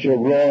also shall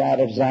roar out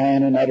of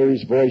Zion and utter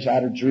his voice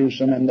out of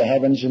Jerusalem, and the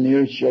heavens and the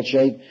earth shall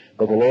shake,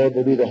 but the Lord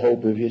will be the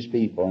hope of his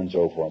people, and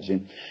so forth.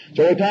 See?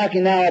 So we're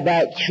talking now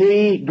about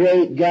three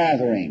great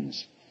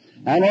gatherings.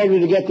 Now, in order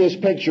to get this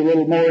picture a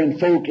little more in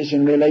focus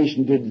in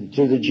relation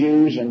to the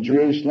Jews and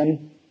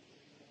Jerusalem,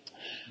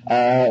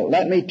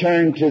 let me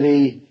turn to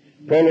the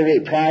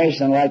prolongate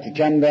Christ, and I'd like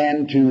to come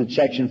then to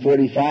section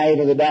 45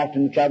 of the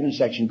Doctrine and Covenants,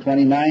 section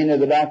 29 of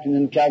the Doctrine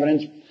and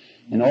Covenants,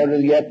 in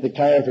order to get the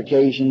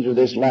clarifications of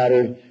this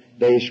latter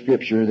day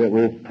Scripture that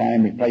we're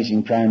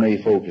placing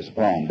primary focus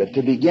upon. But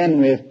to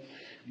begin with,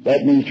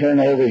 let me turn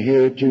over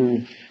here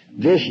to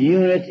this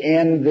unit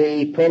in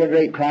the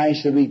prolongate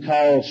Christ that we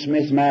call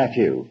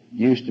Smith-Matthew.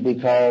 Used to be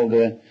called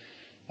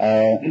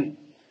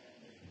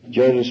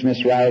Joseph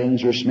Smith's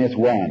writings, or Smith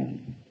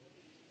 1.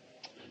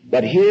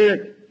 But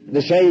here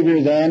the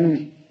Savior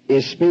then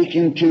is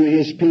speaking to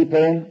His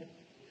people,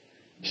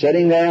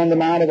 sitting there on the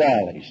Mount of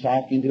Olives,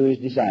 talking to His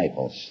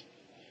disciples.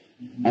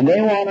 And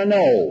they want to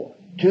know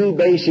two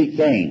basic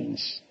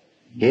things.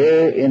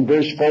 Here in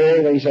verse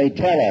 4 they say,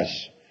 "Tell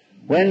us,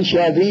 when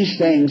shall these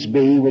things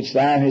be which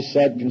thou hast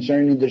said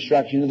concerning the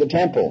destruction of the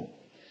temple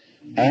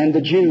and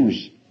the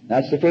Jews?"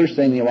 That's the first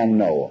thing they want to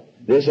know.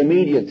 This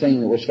immediate thing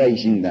that was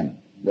facing them,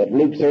 that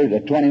Luke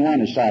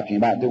 21 is talking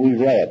about, that we've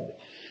read.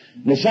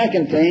 The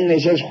second thing, they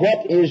says,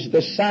 "What is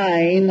the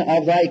sign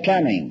of thy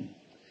coming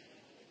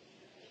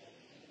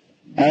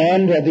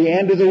and of the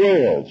end of the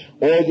world,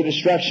 or the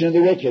destruction of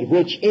the wicked,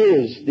 which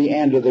is the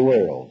end of the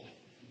world?"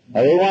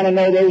 Now they want to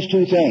know those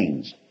two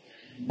things.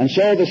 And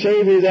so the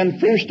Savior then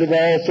first of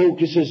all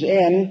focuses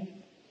in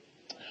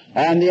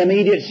on the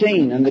immediate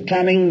scene and the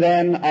coming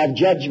then of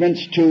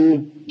judgments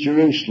to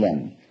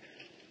Jerusalem.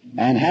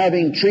 And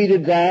having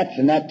treated that,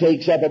 and that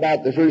takes up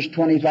about the first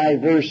 25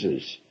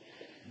 verses,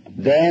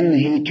 then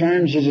He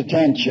turns His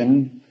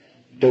attention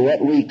to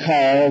what we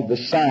call the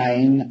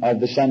sign of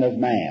the Son of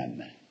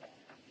Man.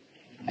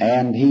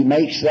 And He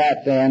makes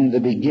that then the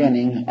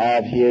beginning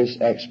of His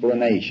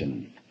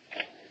explanation.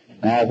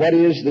 Now, what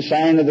is the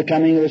sign of the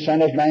coming of the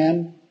Son of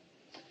Man?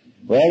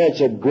 Well,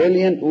 it's a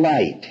brilliant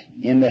light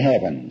in the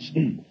heavens.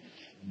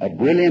 A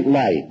brilliant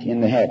light in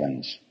the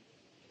heavens.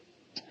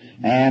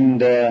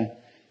 And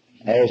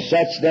as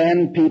such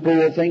then, people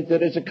will think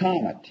that it's a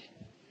comet.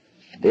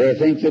 They'll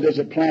think that it's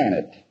a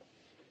planet.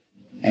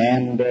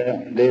 And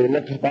they'll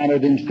look upon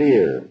it in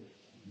fear.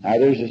 Now,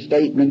 there's a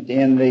statement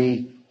in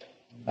the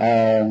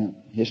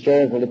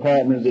historical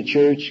department of the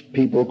church,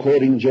 people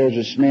quoting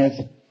Joseph Smith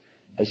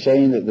as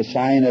saying that the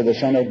sign of the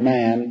Son of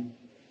Man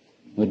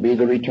would be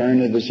the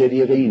return of the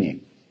city of Enoch.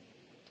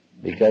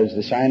 Because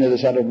the sign of the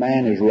Son of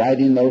Man is right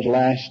in those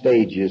last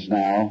stages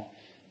now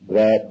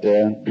that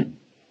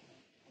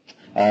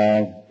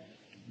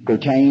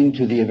pertain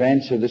to the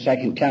events of the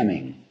second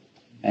coming.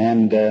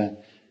 And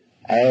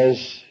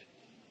as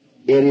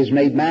it is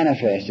made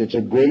manifest, it's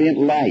a brilliant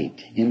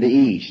light in the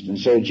east. And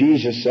so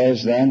Jesus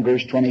says then,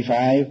 verse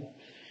 25,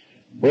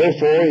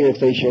 "Wherefore, if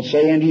they shall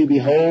say unto you,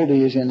 Behold,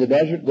 He is in the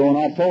desert, go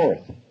not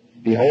forth.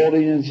 Behold,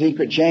 He is in the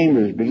secret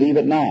chambers, believe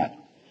it not.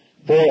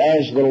 For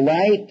as the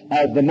light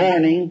of the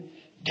morning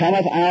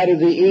cometh out of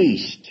the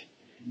east,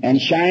 and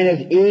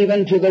shineth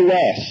even to the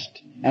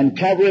west, and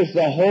covereth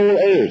the whole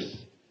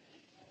earth,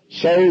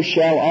 so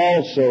shall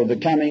also the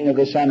coming of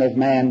the Son of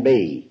Man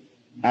be."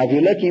 Now, if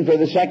you're looking for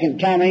the second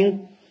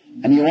coming,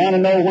 and you want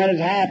to know when it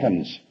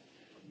happens,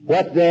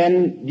 what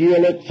then do you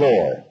look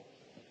for?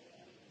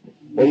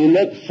 Well, you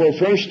look for,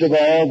 first of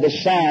all, the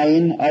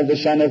sign of the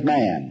Son of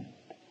Man.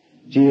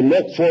 So you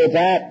look for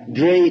that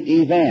great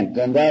event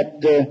and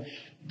that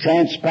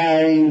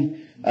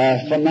transpiring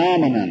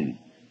phenomenon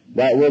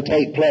that will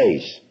take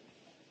place.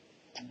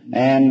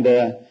 And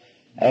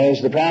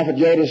as the prophet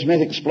Joseph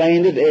Smith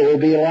explained it, it will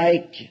be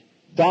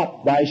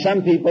thought by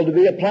some people to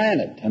be a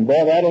planet. And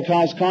boy, that'll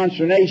cause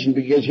consternation,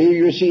 because here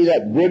you see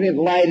that brilliant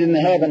light in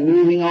the heaven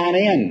moving on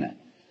in.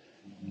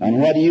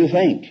 And what do you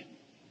think?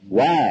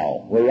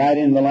 Wow, we're right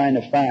in the line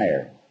of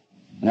fire.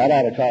 And that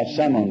ought to cause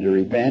someone to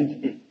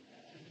repent.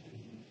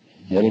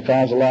 It'll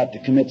cause a lot to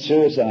commit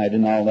suicide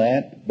and all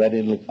that, but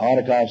it ought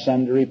to cause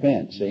some to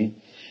repent, see?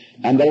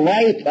 And the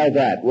light of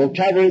that will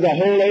cover the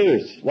whole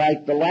earth,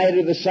 like the light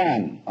of the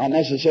sun. Not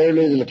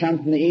necessarily it'll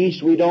come from the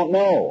east, we don't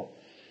know.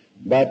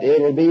 But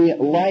it will be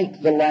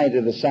like the light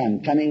of the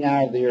sun coming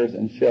out of the earth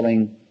and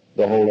filling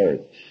the whole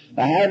earth.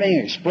 Now, having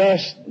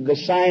expressed the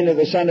sign of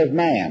the Son of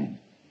Man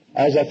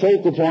as a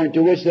focal point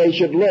to which they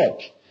should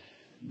look,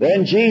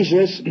 then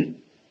Jesus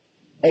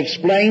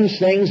explains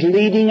things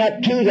leading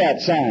up to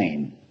that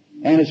sign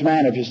and its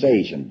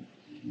manifestation.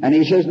 And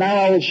He says, "Now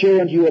I will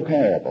show unto you a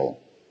parable.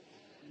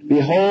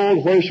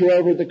 Behold,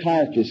 wheresoever the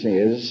carcass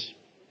is,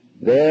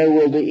 there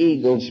will the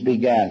eagles be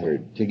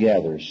gathered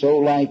together. So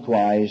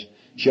likewise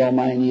shall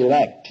mine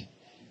elect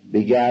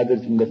be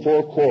gathered from the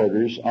four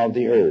quarters of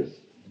the earth."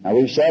 Now,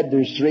 we've said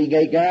there's three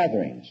great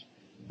gatherings.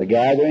 The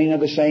gathering of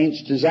the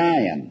saints to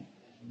Zion,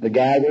 the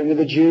gathering of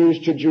the Jews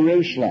to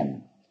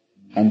Jerusalem,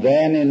 and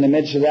then in the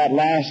midst of that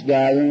last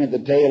gathering, at the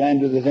tail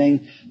end of the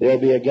thing, there'll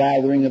be a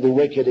gathering of the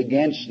wicked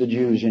against the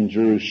Jews in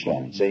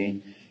Jerusalem,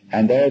 see?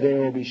 And there they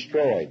will be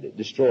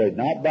destroyed,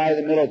 not by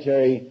the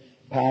military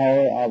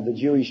power of the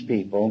Jewish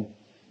people,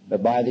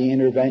 but by the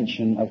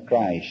intervention of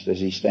Christ as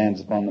He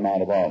stands upon the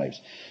Mount of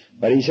Olives.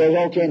 But He says,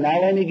 okay,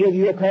 now let me give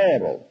you a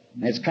parable.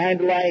 And it's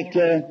kind of like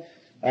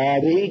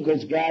the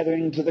eagles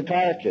gathering to the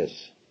carcass.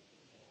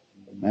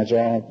 That's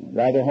a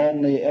rather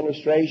homely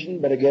illustration,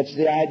 but it gets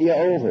the idea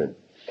over.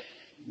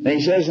 Then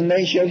he says, and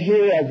they shall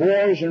hear of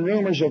wars and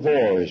rumors of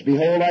wars.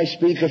 Behold, I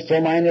speak of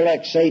for mine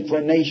elect's sake, for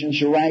nation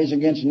shall rise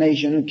against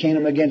nation, and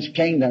kingdom against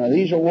kingdom. Now,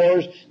 these are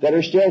wars that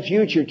are still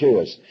future to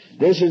us.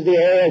 This is the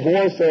era of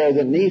warfare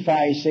that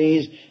Nephi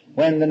sees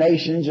when the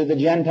nations of the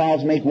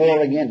Gentiles make war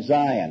against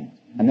Zion.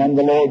 And then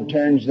the Lord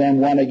turns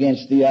them one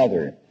against the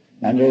other.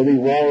 And there will be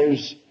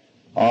wars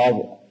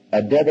of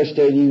a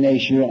devastating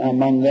nation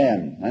among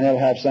them. And they'll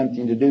have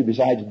something to do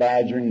besides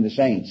badgering the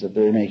saints that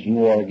they're making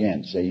war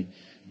against, see?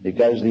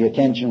 Because the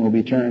attention will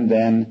be turned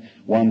then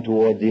one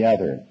toward the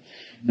other.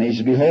 And he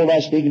said, behold,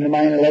 I speak unto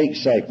mine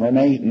elect's sake, for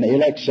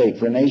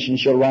a nation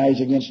shall rise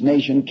against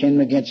nation,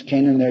 kingdom against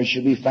kingdom. There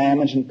shall be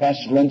famines and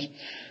pestilence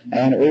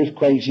and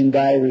earthquakes in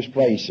divers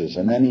places.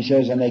 And then he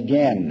says, and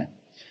again,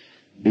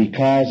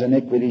 because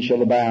iniquity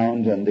shall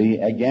abound. And the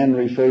again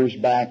refers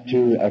back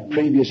to a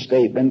previous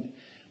statement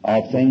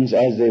of things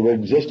as they would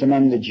exist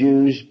among the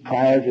Jews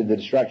prior to the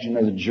destruction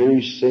of the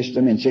Jewish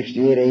system in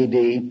 68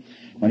 A.D.,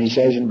 when he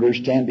says in verse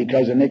 10,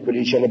 because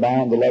iniquity shall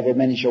abound, the love of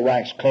many shall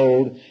wax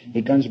cold.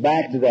 He comes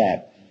back to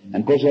that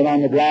and puts it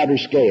on the broader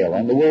scale,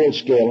 on the world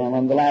scale, and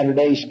on the latter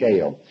day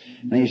scale.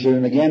 And he says,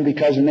 and again,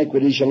 because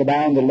iniquity shall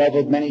abound, the love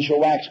of many shall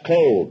wax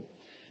cold.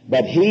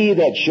 But he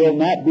that shall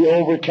not be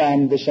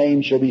overcome, the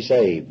same shall be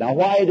saved. Now,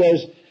 why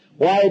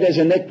does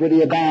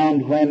iniquity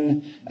abound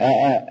when,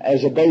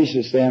 as a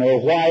basis then,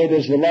 or why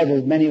does the love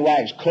of many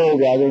wax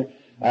cold,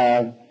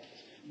 rather,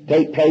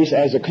 take place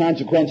as a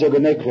consequence of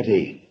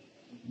iniquity?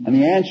 And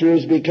the answer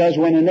is because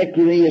when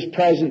iniquity is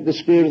present, the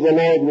Spirit of the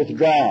Lord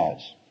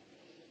withdraws.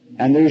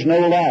 And there's no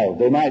love.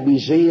 There might be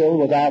zeal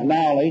without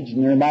knowledge,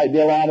 and there might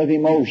be a lot of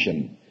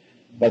emotion.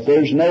 But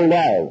there's no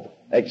love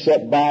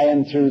except by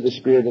and through the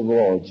Spirit of the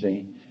Lord,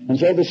 see? And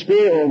so the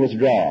Spirit will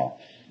withdraw.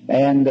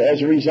 And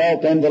as a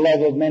result, then the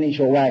love of many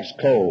shall wax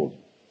cold.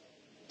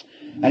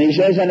 And he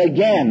says, and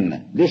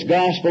again, this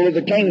gospel of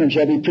the kingdom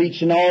shall be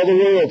preached in all the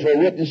world for a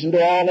witness unto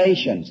all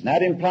nations. And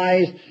that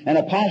implies an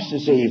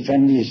apostasy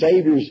from the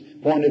Savior's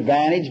point of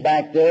vantage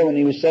back there when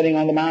he was sitting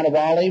on the Mount of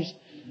Olives.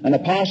 An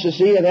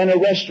apostasy and then a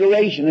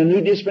restoration, a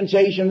new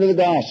dispensation of the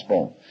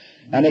gospel.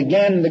 And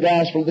again, the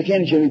gospel of the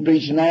kingdom shall be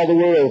preached in all the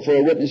world for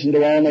a witness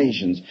unto all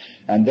nations.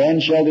 And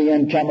then shall the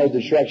end come of the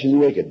destruction of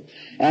the wicked.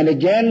 And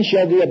again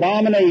shall the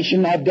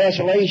abomination of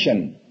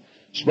desolation,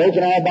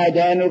 spoken of by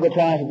Daniel the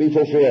prophet, be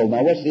fulfilled.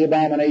 Now, what's the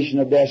abomination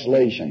of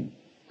desolation?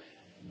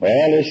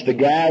 Well, it's the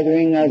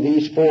gathering of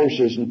these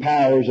forces and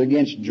powers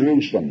against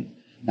Jerusalem.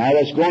 Now,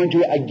 it's going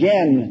to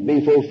again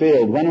be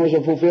fulfilled. When was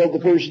it fulfilled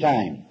the first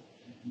time?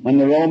 When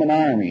the Roman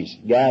armies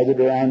gathered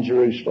around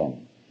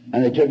Jerusalem.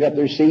 And they took up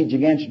their siege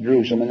against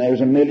Jerusalem, and there was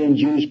 1 million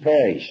Jews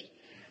perished.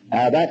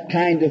 Now, that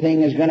kind of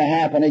thing is going to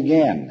happen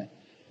again.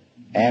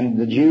 And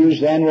the Jews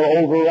then were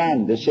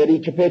overrun. The city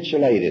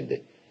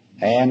capitulated.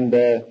 And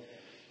the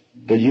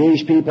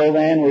Jewish people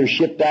then were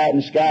shipped out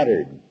and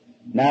scattered.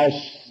 Now,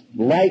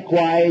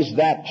 likewise,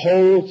 that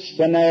whole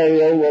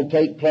scenario will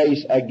take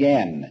place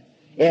again,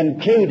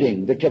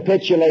 including the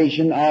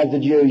capitulation of the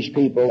Jewish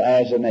people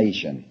as a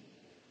nation.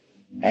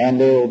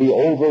 And they will be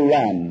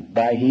overrun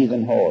by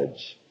heathen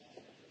hordes.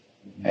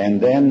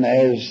 And then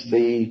as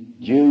the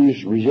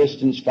Jews'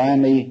 resistance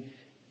finally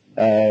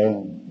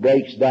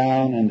breaks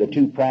down, and the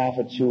two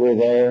prophets who were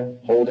there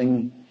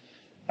holding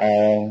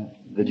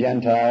the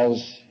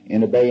Gentiles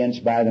in abeyance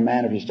by the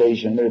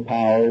manifestation of their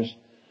powers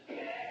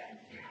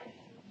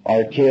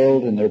are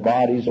killed and their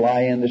bodies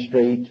lie in the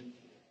street,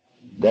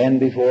 then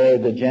before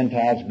the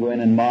Gentiles go in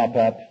and mop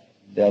up,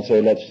 they'll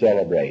say, let's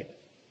celebrate.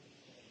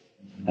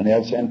 And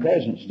they'll send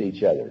presents to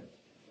each other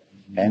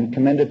and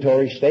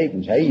commendatory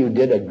statements. Hey, you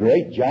did a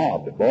great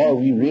job. Boy,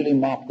 we really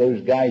mopped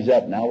those guys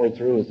up. Now we're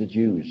through with the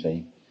Jews,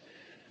 see?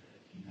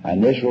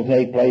 And this will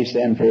take place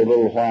then for a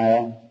little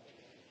while,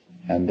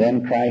 and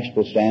then Christ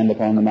will stand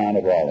upon the Mount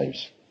of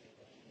Olives.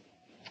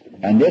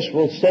 And this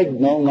will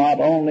signal not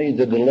only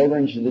the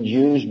deliverance of the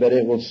Jews, but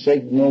it will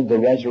signal the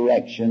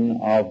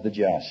resurrection of the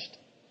just.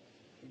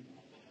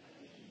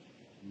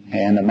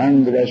 And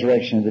among the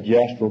resurrection of the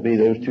just will be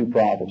those two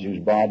prophets whose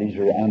bodies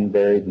are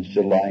unburied and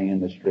still lying in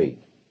the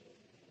street.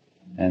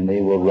 And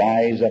they will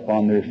rise up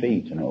on their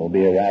feet, and it will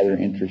be a rather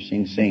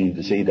interesting scene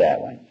to see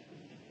that one.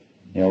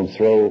 It'll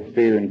throw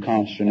fear and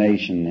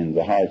consternation in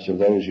the hearts of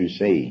those who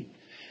see.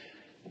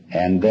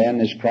 And then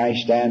as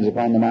Christ stands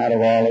upon the Mount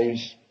of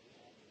Olives,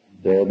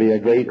 there will be a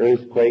great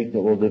earthquake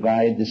that will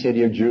divide the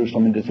city of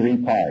Jerusalem into three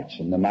parts.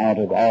 And the Mount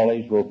of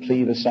Olives will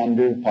cleave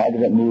asunder, part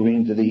of it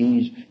moving to the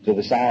east, to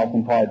the south,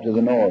 and part to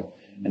the north.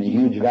 And a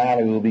huge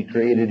valley will be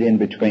created in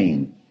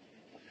between.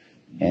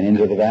 And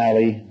into the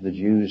valley the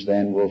Jews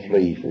then will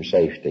flee for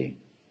safety.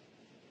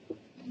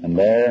 And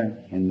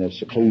there, in the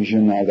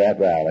seclusion of that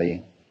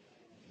valley,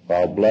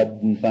 while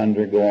blood and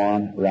thunder go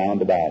on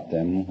round about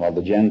them, while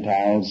the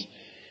Gentiles,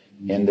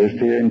 in their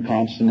fear and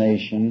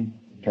consternation,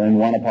 turn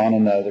one upon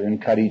another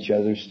and cut each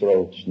other's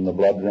throats, and the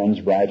blood runs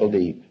bridle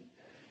deep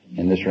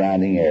in the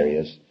surrounding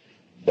areas,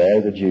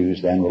 there the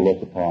Jews then will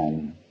look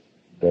upon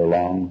their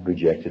long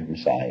rejected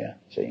Messiah,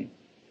 see.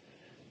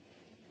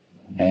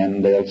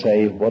 And they'll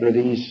say, what are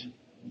these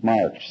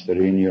marks that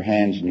are in your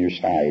hands and your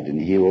side?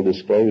 And he will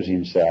disclose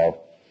himself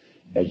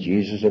as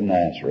Jesus of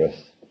Nazareth,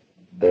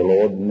 their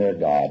Lord and their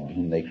God,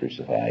 whom they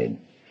crucified.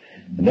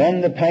 And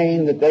then the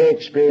pain that they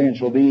experience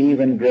will be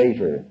even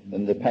greater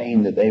than the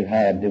pain that they've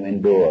had to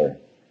endure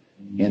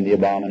in the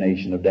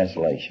abomination of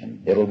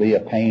desolation. It'll be a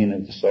pain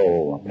of the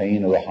soul, a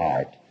pain of the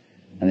heart,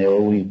 and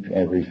they'll weep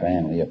every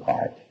family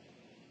apart.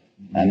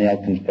 And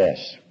they'll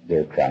confess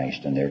their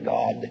Christ and their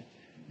God,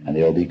 and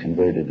they'll be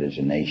converted as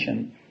a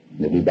nation.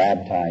 They'll be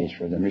baptized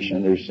for the remission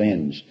of their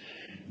sins.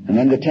 And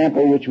then the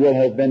temple which will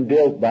have been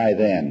built by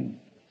them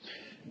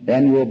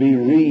then will be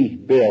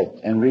rebuilt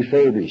and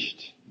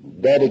refurbished,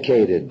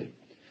 dedicated,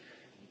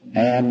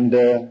 and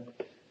the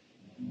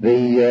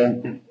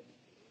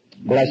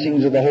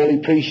blessings of the holy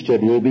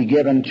priesthood will be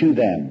given to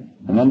them.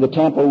 And then the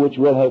temple which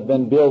will have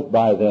been built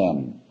by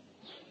them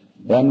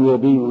then will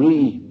be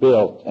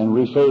rebuilt and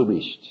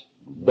refurbished,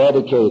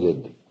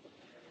 dedicated,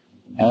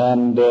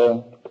 and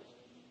the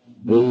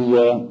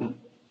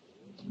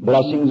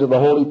blessings of the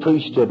holy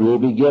priesthood will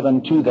be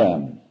given to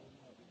them.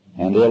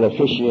 And they'll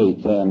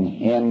officiate then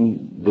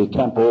in the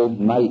temple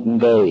night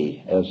and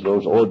day as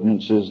those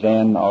ordinances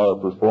then are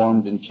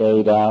performed and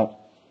carried out.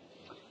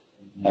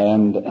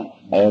 And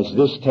as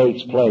this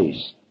takes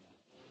place,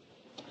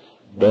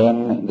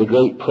 then the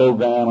great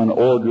program and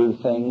order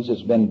of things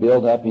that's been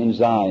built up in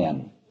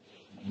Zion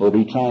will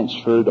be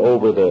transferred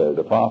over there.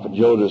 The prophet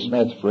Joseph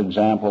Smith, for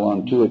example,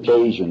 on 2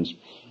 occasions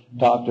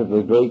talked of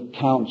the great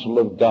council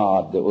of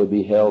God that would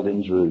be held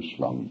in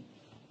Jerusalem.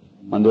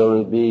 And there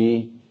would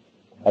be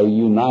a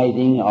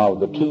uniting of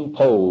the two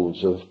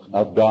poles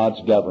of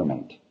God's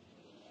government.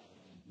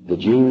 The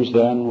Jews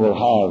then will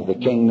have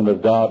the kingdom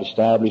of God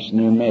established in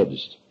their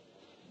midst.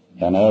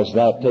 And as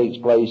that takes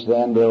place,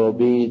 then there will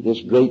be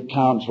this great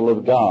council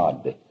of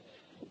God.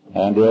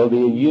 And there will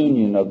be a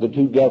union of the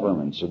two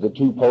governments, of the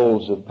two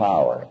poles of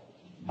power.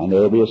 And there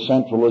will be a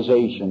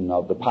centralization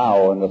of the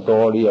power and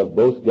authority of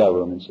both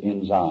governments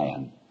in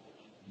Zion.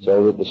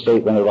 So that the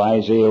statement of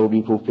Isaiah will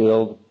be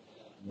fulfilled,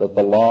 that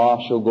the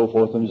law shall go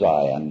forth from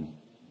Zion,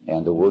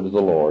 and the word of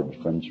the Lord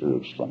from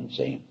Jerusalem,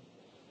 see.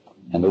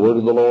 And the word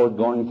of the Lord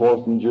going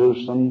forth from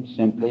Jerusalem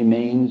simply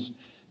means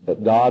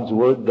that God's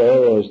word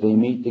there, as they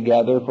meet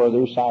together for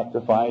their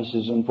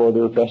sacrifices and for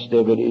their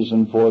festivities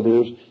and for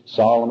their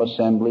solemn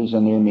assemblies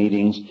and their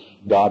meetings,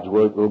 God's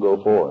word will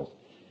go forth.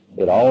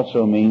 It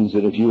also means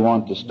that if you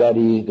want to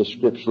study the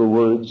scriptural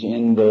words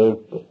in their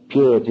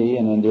purity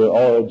and in their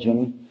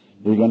origin,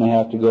 you're going to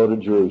have to go to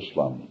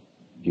Jerusalem.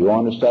 If you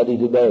want to study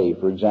today,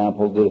 for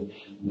example,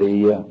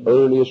 the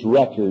earliest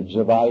records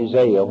of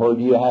Isaiah, where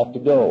do you have to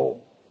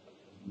go?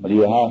 Well,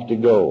 you have to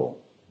go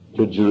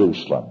to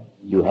Jerusalem.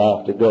 You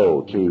have to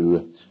go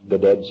to the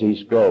Dead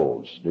Sea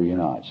Scrolls, do you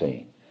not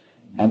see?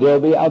 And there'll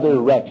be other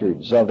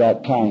records of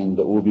that kind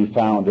that will be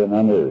found and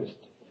unearthed.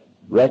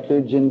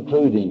 Records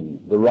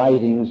including the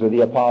writings of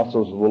the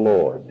apostles of the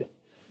Lord.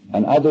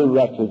 And other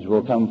records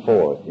will come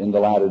forth in the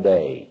latter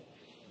day.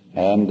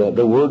 And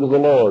the word of the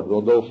Lord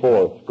will go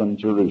forth from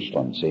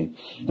Jerusalem, see.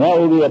 That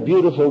will be a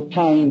beautiful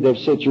kind of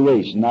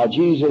situation. Now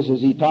Jesus,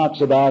 as he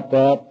talks about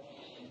that,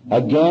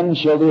 again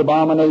shall the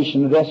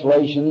abomination of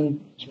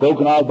desolation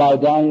spoken of by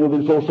Daniel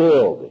be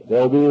fulfilled.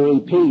 There will be a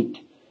repeat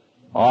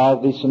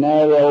of the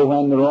scenario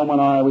when the Roman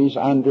armies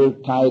under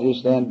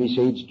Titus then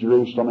besieged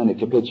Jerusalem and it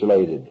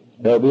capitulated.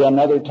 There will be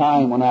another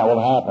time when that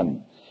will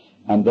happen.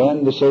 And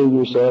then the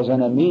Savior says,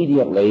 and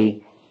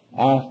immediately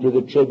after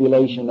the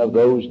tribulation of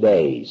those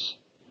days,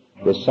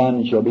 the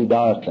sun shall be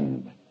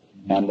darkened,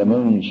 and the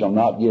moon shall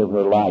not give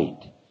her light,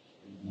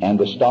 and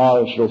the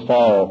stars shall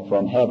fall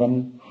from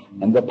heaven,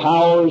 and the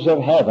powers of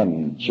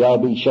heaven shall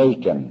be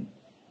shaken.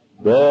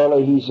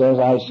 Verily, he says,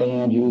 I say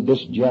unto you,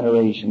 this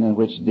generation in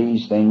which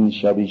these things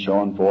shall be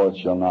shown forth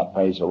shall not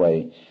pass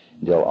away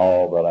until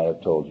all that I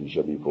have told you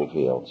shall be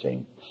fulfilled.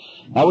 See?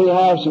 Now we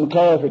have some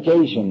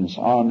clarifications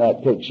on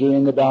that picture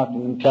in the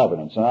Doctrine and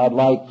Covenants, and I'd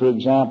like, for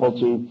example,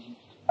 to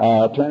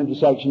turn to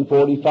section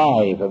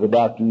 45 of the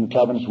Doctrine and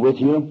Covenants with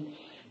you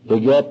to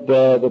get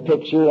the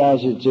picture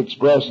as it's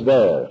expressed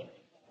there.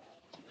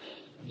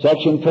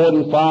 Section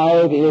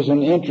 45 is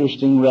an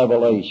interesting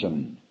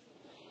revelation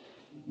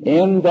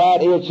in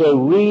that it's a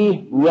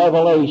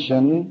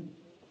re-revelation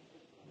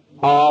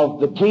of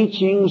the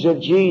teachings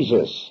of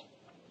Jesus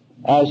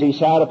as he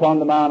sat upon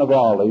the Mount of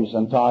Olives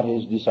and taught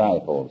his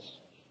disciples.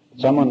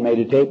 Someone made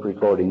a tape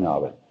recording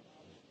of it.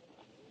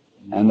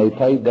 And they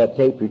played that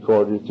tape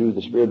recorder through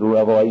the Spirit of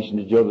Revelation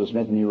to Joseph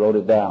Smith, and he wrote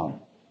it down.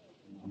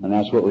 And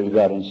that's what we've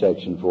got in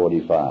section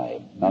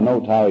 45. Now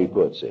note how he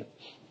puts it.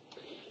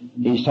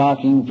 He's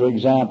talking, for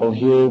example,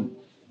 here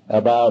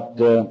about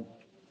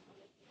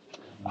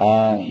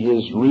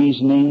his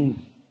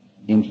reasoning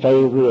in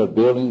favor of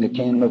building the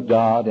kingdom of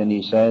God, and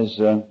he says,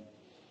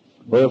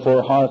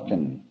 wherefore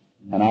hearken,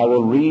 and I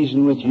will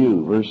reason with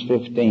you, verse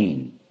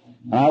 15,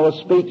 and I will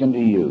speak unto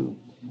you,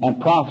 and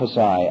prophesy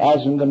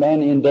as unto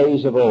men in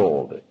days of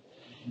old.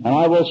 And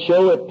I will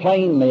show it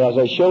plainly as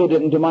I showed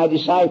it unto my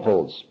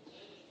disciples,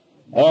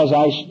 as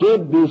I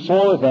stood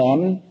before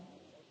them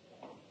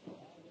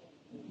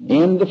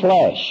in the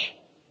flesh,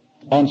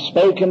 and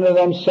spake unto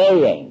them,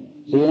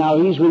 saying, see, now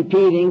he's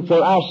repeating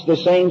for us the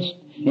same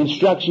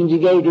instructions he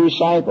gave to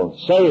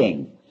disciples,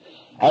 saying,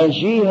 as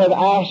ye have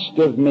asked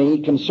of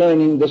me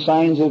concerning the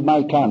signs of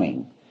my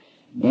coming,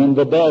 in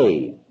the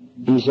day,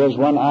 he says,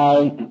 when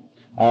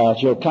I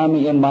shall come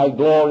in my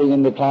glory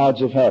in the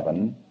clouds of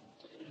heaven,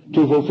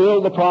 to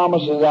fulfill the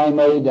promises I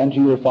made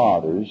unto your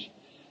fathers,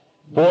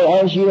 for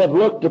as ye have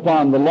looked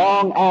upon the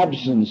long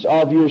absence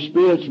of your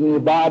spirits from your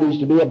bodies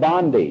to be a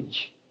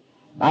bondage,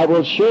 I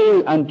will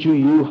show unto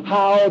you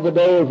how the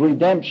day of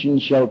redemption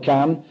shall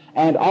come,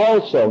 and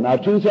also, now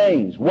two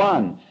things.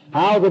 One,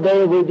 how the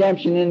day of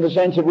redemption in the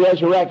sense of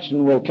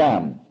resurrection will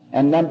come.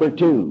 And number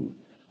two,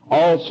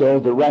 also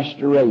the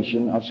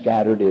restoration of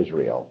scattered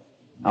Israel.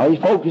 Now he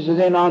focuses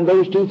in on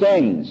those two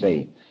things,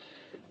 see.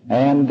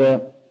 And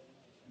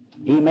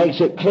he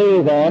makes it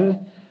clear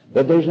then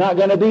that there's not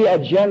going to be a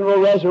general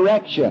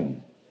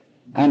resurrection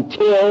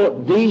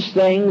until these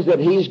things that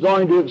he's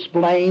going to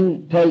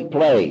explain take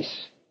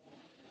place.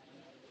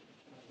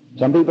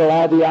 Some people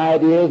have the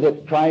idea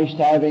that Christ,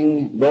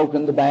 having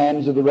broken the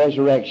bands of the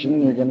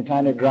resurrection, they're going to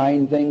kind of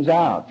grind things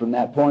out from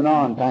that point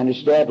on, kind of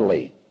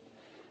steadily.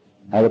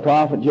 Now, the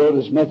prophet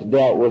Joseph Smith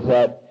dealt with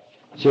that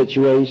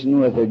situation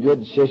with a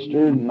good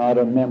sister, not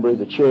a member of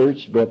the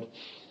church, but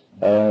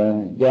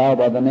a gal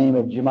by the name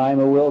of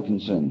Jemima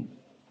Wilkinson,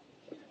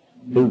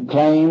 who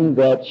claimed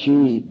that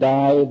she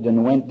died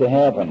and went to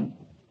heaven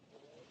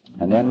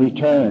and then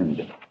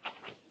returned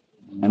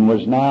and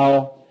was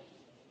now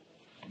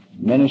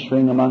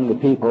ministering among the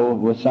people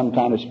with some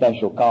kind of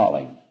special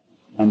calling.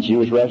 And she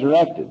was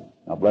resurrected.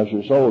 Now, bless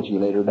her soul, she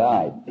later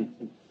died.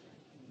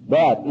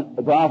 But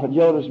the prophet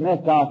Joseph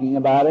Smith, talking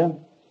about her,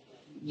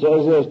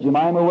 says this,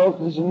 Jemima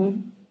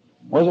Wilkinson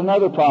was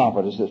another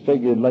prophetess that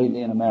figured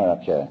lately in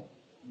America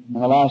in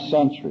the last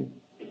century.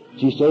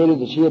 She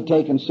stated that she had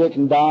taken sick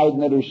and died,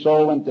 and that her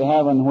soul went to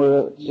heaven,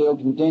 where it still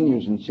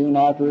continues, and soon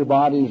after her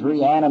body is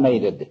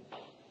reanimated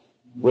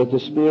with the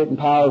spirit and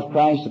power of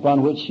Christ,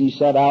 upon which she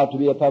set out to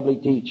be a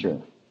public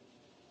teacher.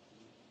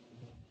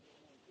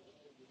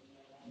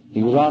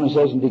 He was on and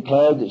says, and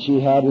declared that she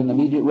had an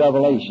immediate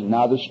revelation.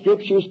 Now the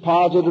Scriptures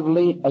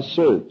positively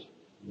assert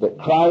that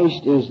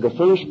Christ is the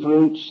first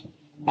fruits,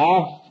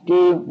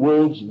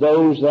 afterwards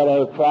those that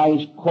are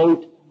Christ,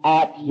 quote,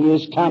 at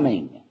his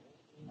coming.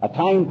 A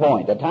time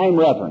point, a time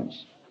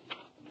reference.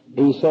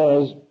 He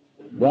says,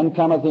 then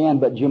cometh the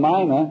end. But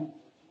Jemima,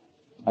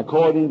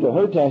 according to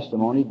her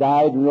testimony,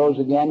 died and rose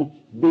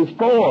again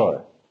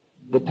before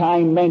the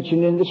time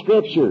mentioned in the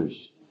Scriptures.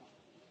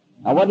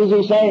 Now what is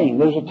he saying?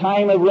 There's a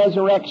time of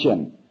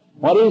resurrection.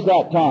 What is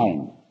that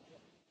time?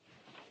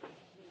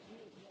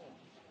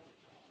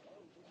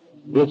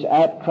 It's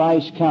at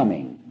Christ's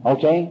coming.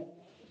 Okay?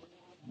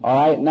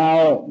 All right,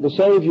 now the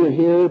Savior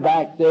here,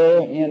 back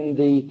there in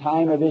the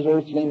time of his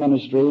earthly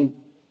ministry,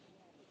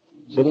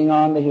 sitting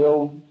on the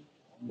hill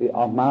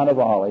of Mount of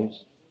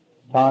Olives,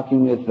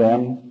 talking with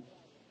them,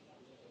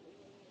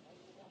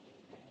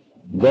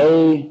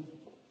 they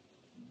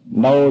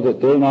know that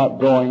they're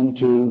not going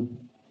to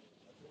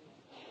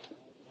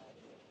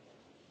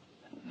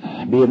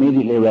be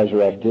immediately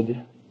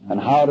resurrected.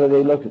 And how do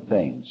they look at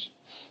things?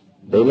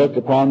 They look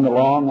upon the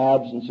long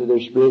absence of their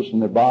spirits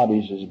and their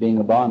bodies as being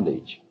a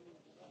bondage.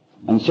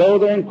 And so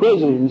they're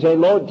inquisitive and say,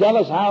 Lord, tell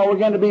us how we're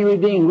going to be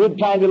redeemed. We'd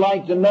kind of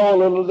like to know a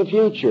little of the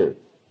future.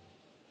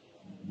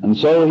 And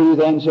so he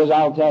then says,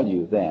 I'll tell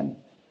you then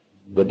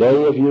the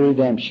day of your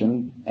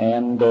redemption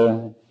and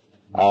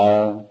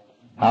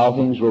how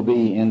things will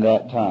be in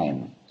that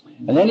time.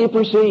 And then he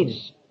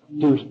proceeds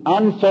to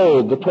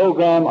unfold the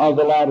program of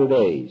the latter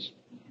days.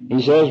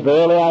 He says,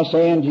 verily I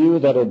say unto you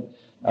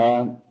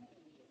that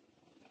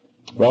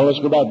well, let's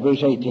go back to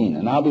verse 18.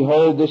 And now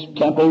behold, this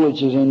temple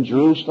which is in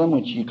Jerusalem,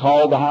 which ye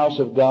call the house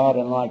of God,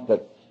 and like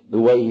the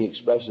way he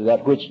expresses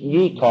that, which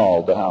ye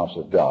called the house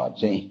of God.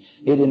 See,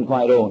 he didn't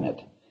quite own it.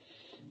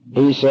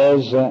 He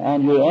says,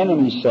 and your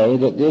enemies say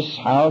that this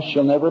house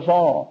shall never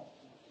fall.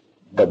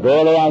 But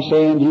verily I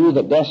say unto you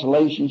that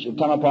desolation shall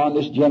come upon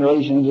this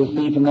generation as a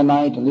thief in the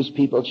night, and this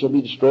people shall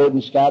be destroyed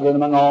and scattered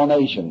among all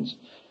nations.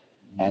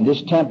 And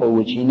this temple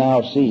which ye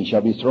now see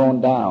shall be thrown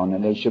down,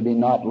 and there shall be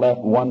not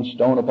left one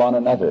stone upon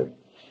another.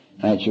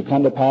 And it shall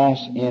come to pass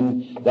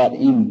that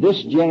in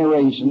this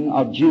generation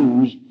of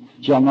Jews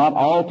shall not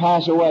all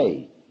pass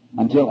away,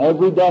 until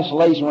every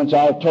desolation which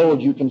I have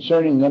told you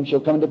concerning them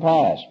shall come to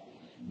pass.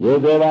 Your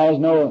great eyes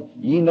know,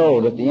 ye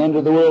know that the end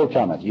of the world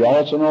cometh. Ye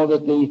also know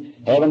that the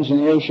heavens and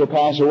the earth shall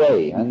pass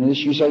away. And this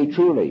you say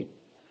truly.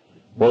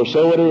 For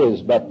so it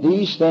is. But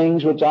these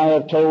things which I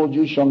have told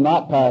you shall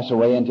not pass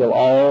away until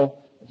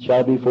all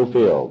shall be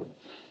fulfilled.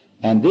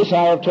 And this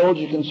I have told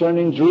you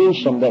concerning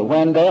Jerusalem, that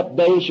when that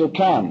day shall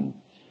come,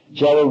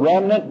 shall a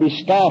remnant be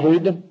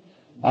scattered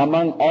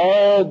among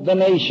all the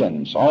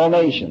nations, all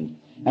nations.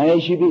 And they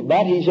should be,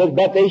 but he says,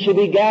 but they should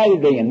be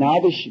gathered again. Now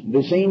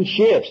the scene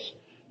shifts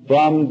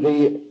from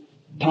the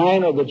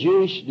time of the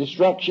Jewish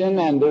destruction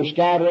and their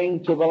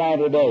scattering to the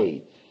latter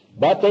day.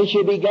 But they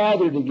should be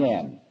gathered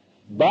again.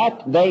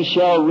 but they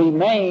shall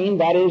remain,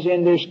 that is,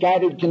 in their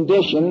scattered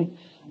condition,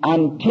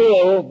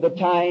 until the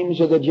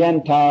times of the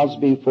Gentiles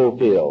be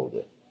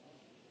fulfilled.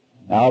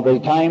 Now, the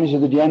times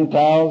of the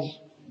Gentiles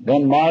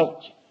then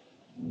marked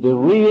the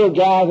real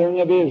gathering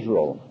of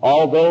Israel.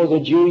 Although the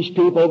Jewish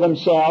people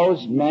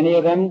themselves, many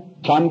of them,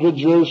 come to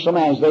Jerusalem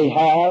as they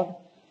have,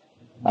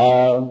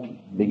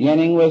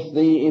 beginning with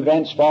the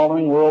events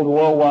following World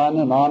War I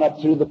and on up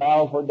through the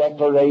Balfour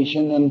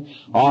Declaration and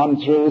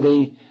on through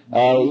the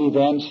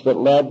events that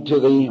led to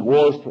the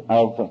War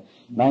of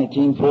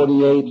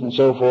 1948 and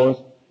so forth.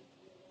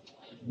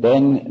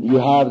 Then you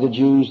have the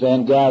Jews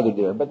then gathered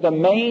there. But the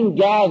main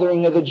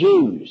gathering of the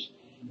Jews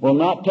will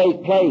not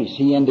take place,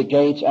 he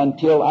indicates,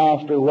 until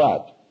after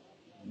what?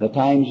 The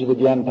times of the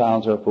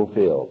Gentiles are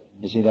fulfilled.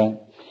 You see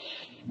that?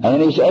 And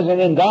then he says, and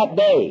in that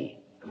day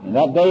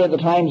at the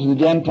times of the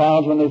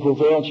Gentiles, when they're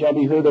fulfilled, shall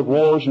be heard of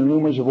wars and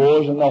rumors of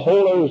wars, and the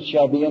whole earth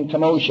shall be in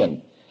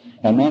commotion.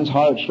 And men's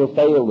hearts shall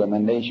fail them,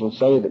 and they shall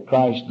say that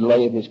Christ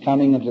delayeth his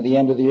coming unto the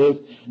end of the earth,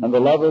 and the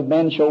love of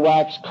men shall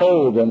wax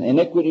cold, and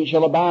iniquity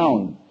shall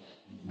abound.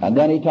 And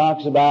then he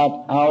talks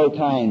about our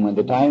time, when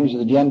the times of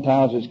the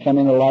Gentiles is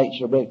coming, a light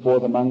shall break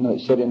forth among them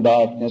that sit in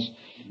darkness,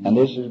 and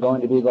this is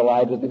going to be the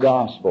light of the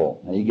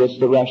gospel. And he gets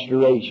the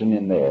restoration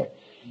in there.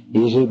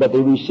 He says, but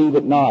they receive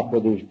it not, for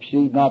they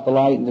receive not the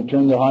light, and they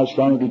turn their hearts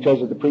from it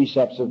because of the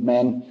precepts of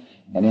men.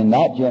 And in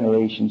that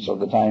generation shall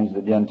the times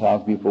of the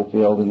Gentiles be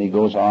fulfilled. And he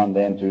goes on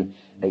then to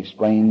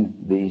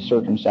explain the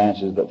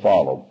circumstances that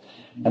follow.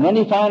 And then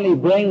he finally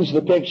brings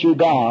the picture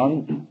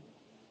down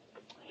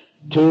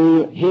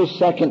to his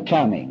second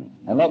coming.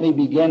 And let me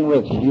begin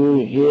with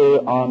you here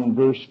on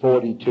verse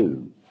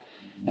 42.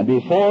 And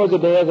before the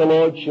day of the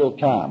Lord shall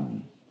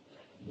come,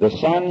 the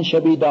sun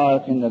shall be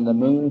darkened, and the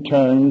moon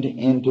turned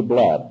into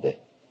blood,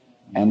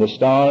 and the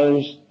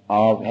stars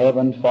of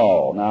heaven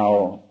fall.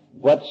 Now,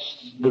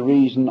 what's the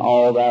reason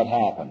all that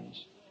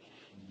happens?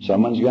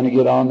 Someone's going to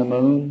get on the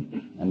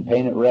moon and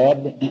paint it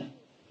red?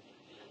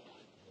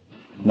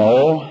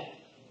 No.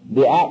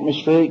 The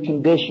atmospheric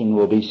condition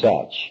will be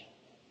such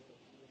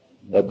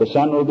that the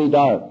sun will be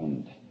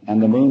darkened,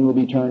 and the moon will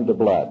be turned to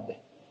blood.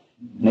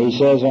 And he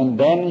says, and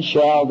then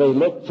shall they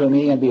look for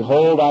me, and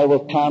behold, I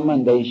will come,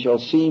 and they shall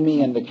see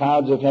me in the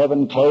clouds of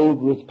heaven,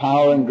 clothed with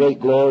power and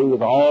great glory,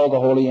 with all the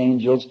holy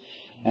angels.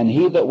 And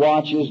he that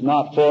watches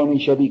not for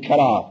me shall be cut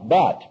off.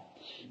 But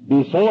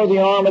before the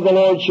arm of the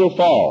Lord shall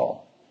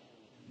fall,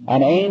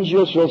 an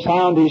angel shall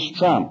sound his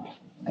trump.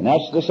 And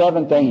that's the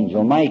seventh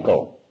angel,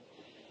 Michael,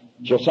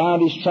 shall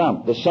sound his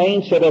trump. The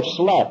saints that have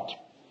slept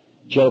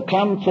shall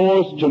come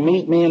forth to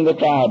meet me in the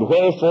cloud.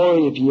 Wherefore,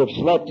 if ye have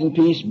slept in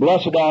peace,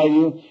 blessed are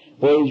you.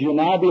 For as you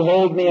now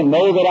behold me and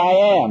know that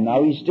I am.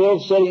 Now he's still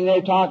sitting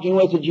there talking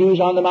with the Jews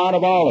on the Mount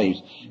of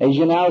Olives. As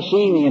you now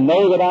see me and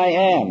know that I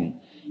am,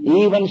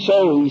 even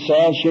so, he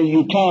says, shall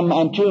you come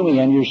unto me,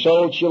 and your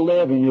soul shall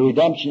live, and your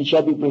redemption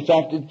shall be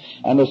perfected,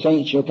 and the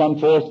saints shall come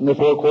forth from the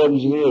four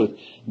quarters of the earth.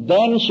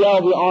 Then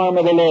shall the arm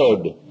of the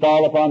Lord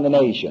fall upon the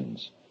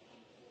nations.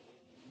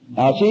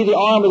 Now see, the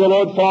arm of the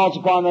Lord falls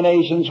upon the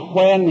nations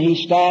when he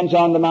stands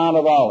on the Mount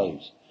of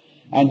Olives.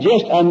 And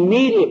just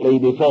immediately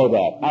before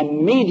that,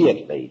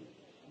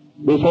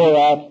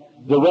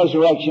 the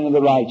resurrection of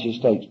the righteous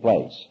takes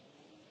place.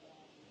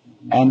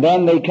 And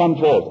then they come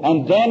forth.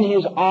 And then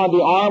the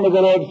arm of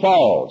the Lord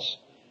falls.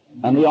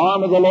 And the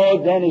arm of the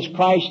Lord then is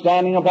Christ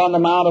standing upon the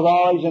Mount of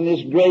Olives in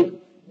this great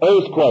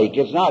earthquake.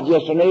 It's not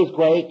just an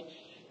earthquake.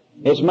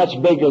 It's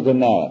much bigger than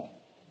that.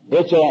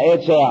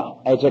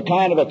 It's a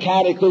kind of a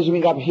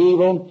cataclysmic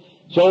upheaval,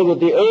 so that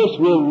the earth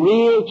will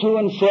reel to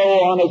and fro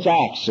on its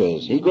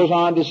axis. He goes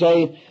on to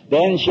say,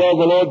 then shall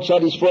the Lord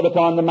set his foot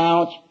upon the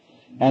mount,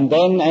 and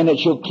it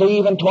shall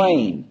cleave in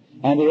twain,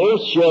 and the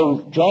earth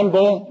shall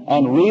tremble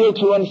and reel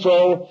to and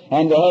fro,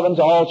 and the heavens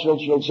also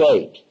shall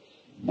shake.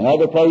 In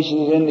other places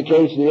it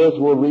indicates the earth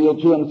will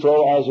reel to and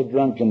fro as a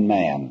drunken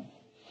man.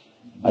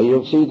 Now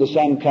you'll see the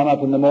sun come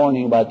up in the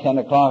morning. About 10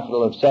 o'clock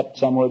it'll have set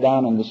somewhere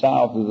down in the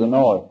south or the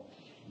north.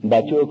 And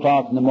by 2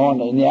 o'clock in the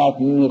morning, in the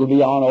afternoon, it'll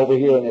be on over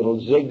here, and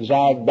it'll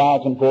zigzag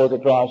back and forth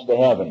across the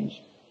heavens.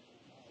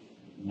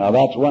 Now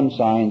that's one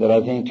sign that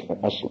I think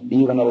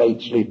even a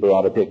late sleeper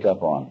ought to pick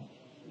up on.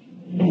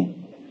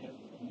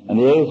 And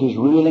the earth is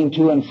reeling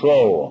to and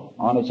fro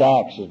on its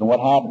axis. And what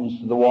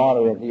happens to the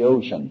water of the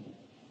ocean?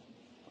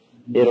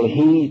 It'll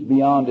heave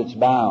beyond its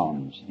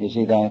bounds. You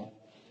see that?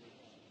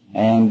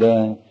 And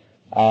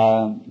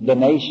the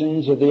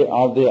nations of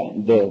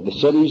the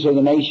cities of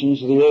the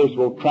nations of the earth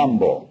will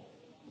crumble.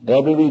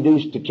 They'll be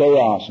reduced to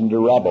chaos and to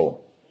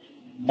rubble.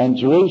 And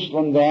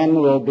Jerusalem then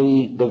will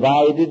be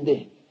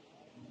divided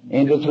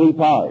into three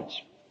parts.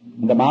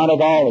 The Mount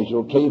of Olives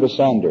will cleave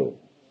asunder.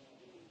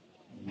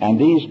 And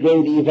these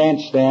great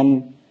events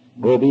then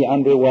will be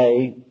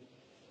underway.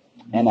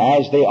 And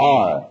as they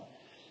are,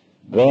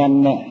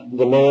 then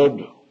the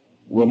Lord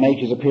will make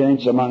his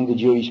appearance among the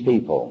Jewish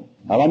people.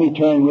 Now let me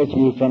turn with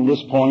you from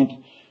this point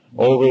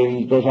over.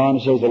 He goes on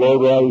and says, the Lord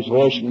will utter his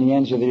voice from the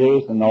ends of the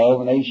earth, and all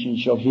the nations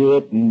shall hear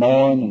it and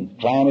mourn, and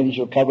calamity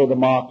shall cover the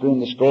mocker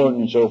and the scorn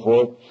and so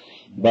forth.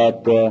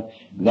 But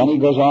then he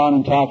goes on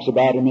and talks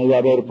about it. Maybe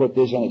I better put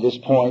this in at this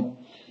point.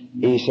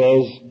 He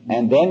says,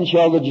 and then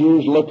shall the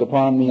Jews look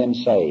upon me and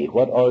say,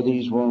 what are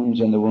these wounds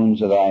in the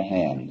wounds of thy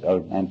hands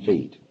and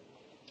feet?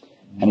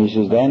 And he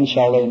says, then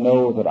shall they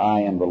know that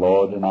I am the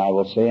Lord, and I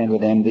will say unto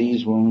them,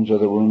 these wounds are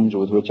the wounds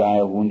with which I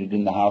have wounded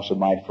in the house of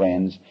my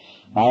friends.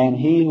 I am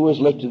he who was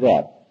lifted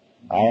up.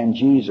 I am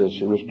Jesus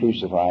who was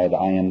crucified.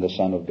 I am the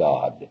Son of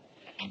God.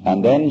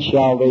 And then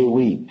shall they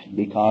weep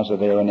because of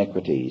their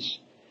iniquities.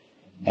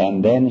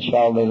 And then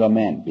shall they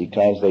lament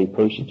because they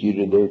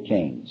persecuted their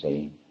king.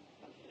 See?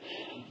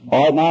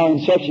 All right, now in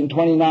section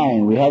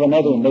 29, we have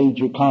another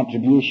major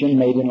contribution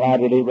made in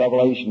Latter-day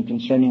Revelation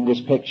concerning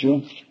this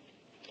picture.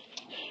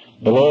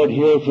 The Lord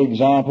here, for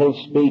example,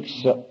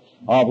 speaks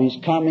of His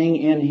coming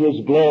in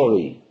His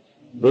glory.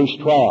 Verse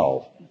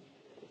 12.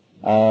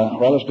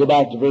 Well, let's go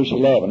back to verse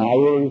 11. I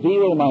will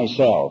reveal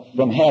myself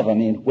from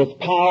heaven with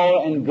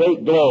power and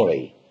great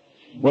glory,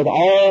 with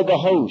all the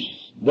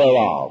hosts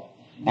thereof,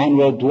 and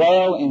will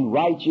dwell in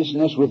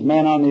righteousness with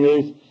men on the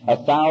earth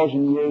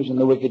 1,000 years, and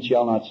the wicked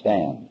shall not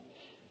stand.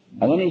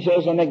 And then he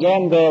says, and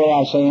again, verily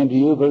I say unto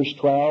you, verse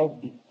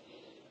 12,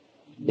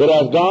 it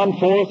hath gone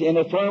forth in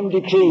a firm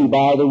decree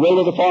by the will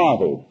of the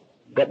Father,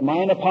 that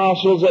mine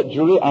apostles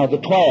the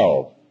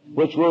 12,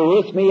 which were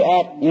with me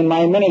in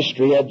my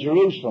ministry at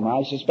Jerusalem,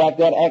 I suspect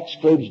that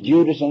excludes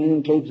Judas and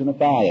includes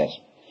Matthias,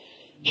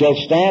 shall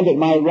stand at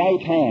my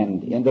right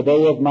hand in the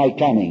day of my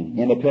coming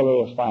in a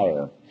pillar of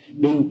fire,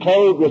 being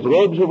clothed with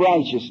robes of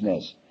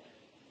righteousness,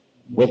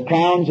 with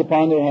crowns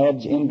upon their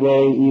heads in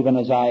glory, even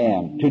as I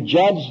am, to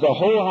judge the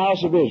whole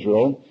house of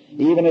Israel,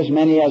 even as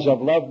many as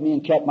have loved me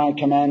and kept my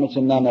commandments,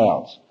 and none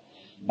else.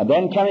 And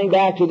then coming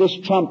back to this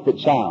trumpet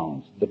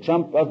sound, the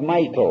trump of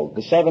Michael,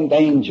 the seventh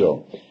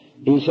angel,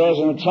 he says,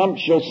 and the trump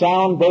shall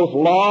sound both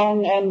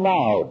long and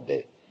loud,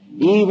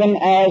 even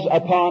as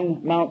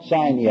upon Mount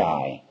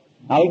Sinai.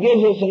 Now he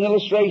gives us an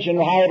illustration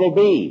of how it'll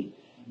be.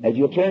 If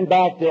you turn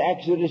back to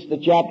Exodus,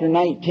 the chapter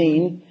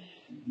 19,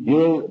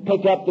 you'll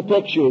pick up the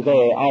picture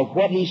there of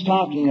what he's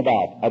talking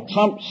about. A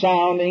trump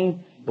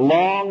sounding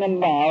long and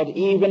loud,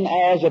 even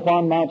as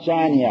upon Mount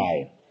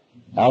Sinai.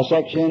 Now,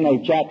 section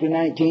of chapter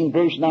 19,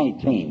 verse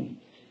 19.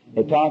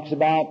 It talks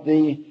about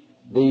the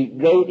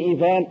great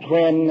event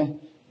when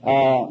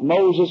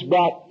Moses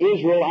brought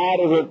Israel out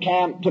of her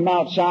camp to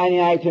Mount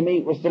Sinai to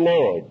meet with the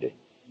Lord.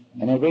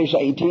 And in verse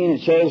 18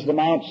 it says, the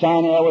Mount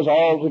Sinai was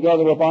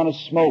altogether upon a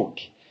smoke,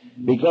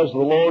 because the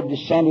Lord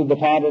descended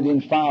upon it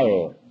in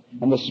fire.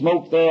 And the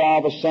smoke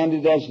thereof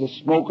ascended as the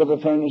smoke of the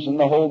furnace, and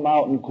the whole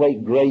mountain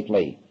quaked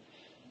greatly.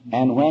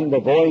 And when the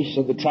voice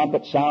of the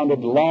trumpet sounded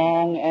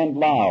long and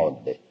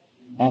loud,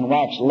 and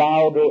waxed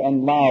louder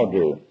and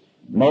louder,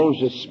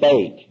 Moses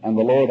spake, and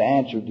the Lord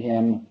answered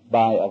him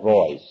by a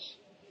voice.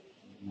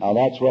 Now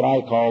that's what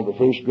I call the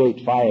first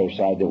great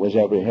fireside that was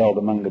ever held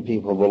among the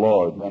people of the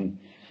Lord, when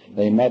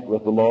they met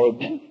with the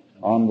Lord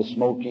on the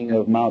smoking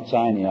of Mount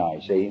Sinai,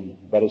 see.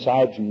 But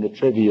aside from the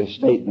trivia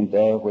statement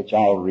there, which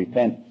I'll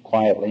repent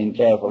quietly and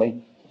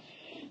carefully,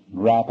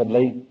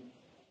 rapidly,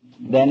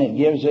 then it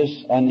gives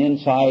us an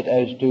insight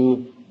as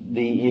to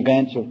the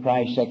events of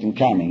Christ's second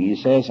coming.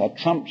 He says, a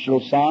trump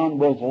shall sound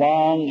both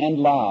long and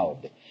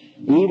loud,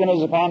 even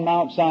as upon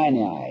Mount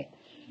Sinai,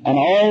 and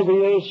all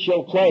the earth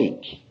shall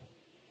quake,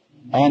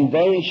 and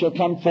they shall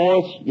come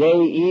forth,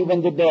 yea,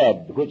 even the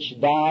dead, which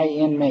die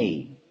in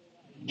me,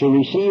 to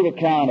receive a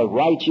crown of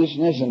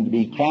righteousness, and to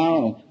be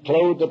crowned and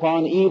clothed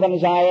upon, even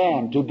as I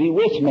am, to be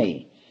with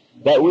me,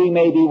 that we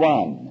may be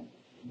one.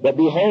 But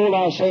behold,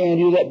 I say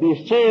unto you that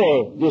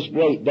before this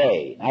great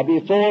day, now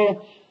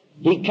before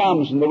He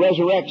comes in the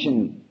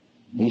resurrection,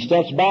 He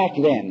steps back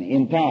then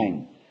in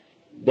time,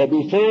 that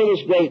before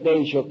this great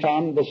day shall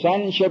come, the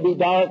sun shall be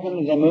darkened,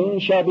 and the moon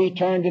shall be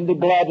turned into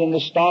blood, and the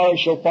stars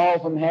shall fall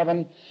from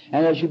heaven,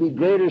 and there shall be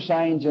greater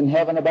signs in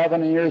heaven above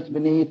and in the earth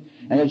beneath,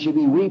 and there shall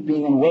be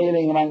weeping and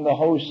wailing among the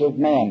hosts of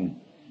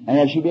men, and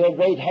there shall be a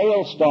great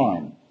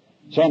hailstorm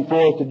sent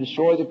forth to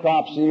destroy the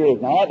crops of the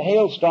earth. Now that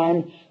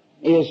hailstorm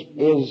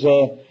is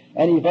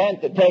an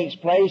event that takes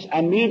place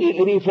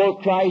immediately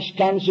before Christ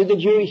comes to the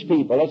Jewish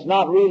people. It's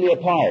not really a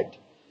part,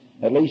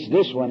 at least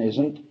this one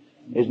isn't,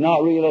 is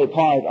not really a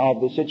part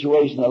of the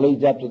situation that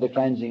leads up to the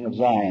cleansing of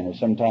Zion, as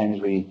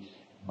sometimes we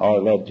are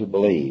led to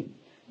believe.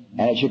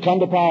 And it shall come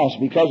to pass,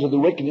 because of the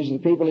wickedness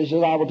of the people, He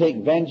says, I will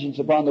take vengeance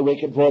upon the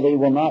wicked, for they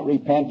will not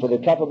repent, for the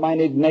cup of mine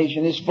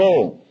indignation is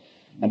full.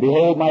 And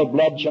behold, my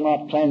blood shall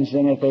not cleanse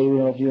them if they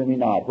will hear me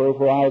not.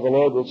 Wherefore I, the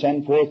Lord, will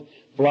send forth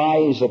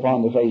flies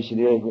upon the face of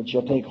the earth, which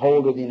shall take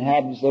hold of the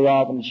inhabitants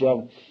thereof, and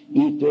shall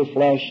eat their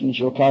flesh, and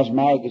shall cause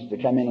maggots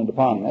to come in and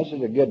upon them. This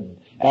is a good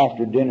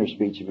after-dinner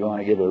speech if you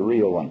want to give a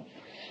real one.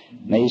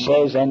 And He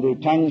says, and their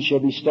tongues shall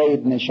be stayed,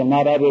 and they shall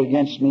not utter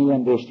against me,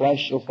 and their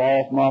flesh shall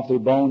fall from off their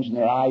bones, and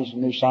their eyes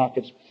from their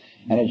sockets.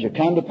 And it shall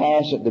come to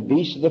pass that the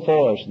beasts of the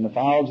forest and the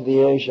fowls of the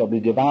air shall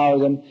be devour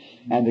them,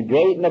 and the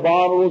great and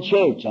abominable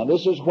church. Now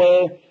this is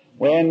where,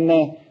 when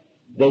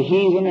the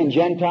heathen and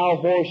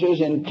Gentile forces,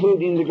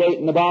 including the great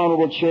and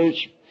abominable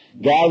church,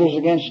 gathers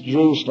against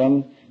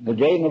Jerusalem, The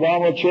great and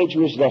abominable church,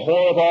 which is the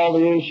whore of all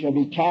the earth, shall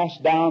be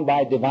cast down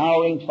by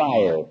devouring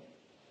fire,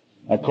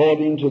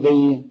 according to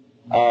the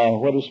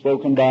what is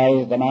spoken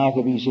by the mouth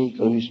of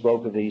Ezekiel, who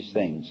spoke of these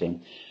things.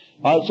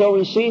 So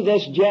we see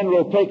this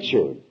general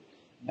picture.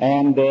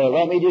 And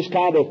let me just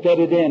kind of fit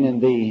it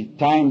in the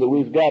time that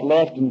we've got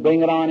left and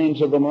bring it on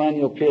into the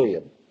millennial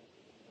period.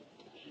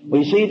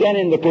 We see then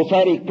in the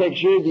prophetic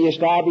picture the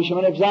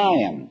establishment of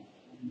Zion.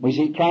 We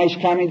see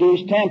Christ coming to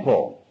His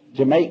temple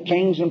to make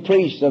kings and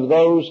priests of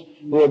those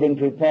who have been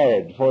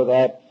prepared for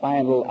that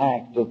final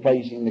act of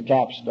placing the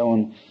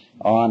capstone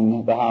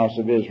on the house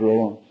of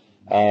Israel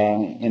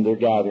in their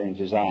gathering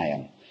to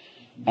Zion.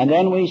 And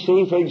then we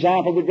see, for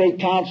example, the great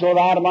council of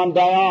Adam and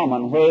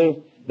Diamond, where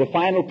the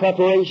final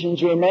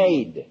preparations are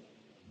made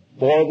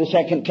for the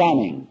second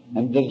coming,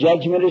 and the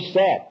judgment is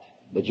set.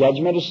 The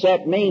judgment is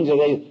set means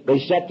that they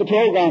set the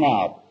program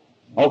out.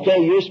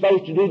 Okay, you're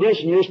supposed to do this,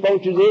 and you're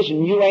supposed to do this,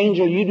 and you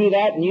angel, you do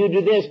that, and you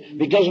do this,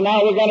 because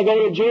now we're going to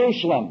go to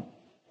Jerusalem.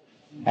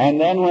 And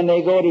then when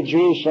they go to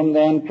Jerusalem,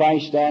 then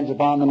Christ stands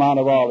upon the Mount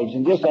of Olives,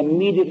 and just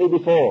immediately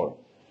before,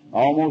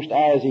 almost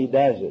as He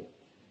does it,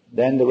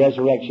 then the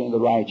resurrection of the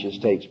righteous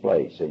takes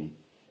place, see?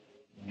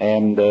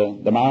 And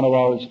the Mount of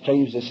Olives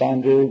cleaves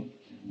asunder,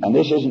 and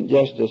this isn't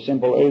just a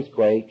simple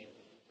earthquake.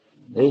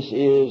 This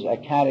is a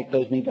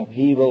cataclysmic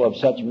upheaval of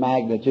such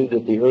magnitude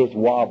that the earth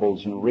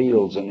wobbles and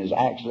reels and is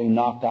actually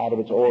knocked out of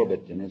its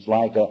orbit, and it's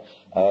like a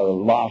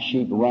lost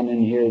sheep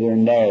running here, there,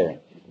 and there.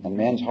 And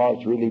men's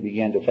hearts really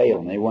begin to fail,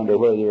 and they wonder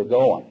where they're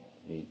going.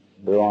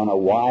 They're on a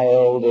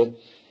wild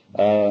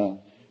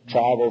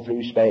travel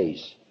through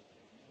space.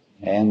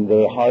 And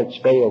their hearts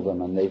fail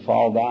them, and they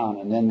fall down,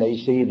 and then they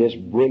see this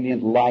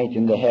brilliant light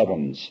in the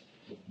heavens,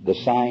 the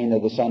sign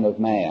of the Son of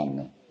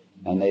Man,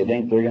 and they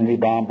think they're going to be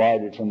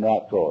bombarded from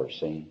that course,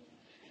 see?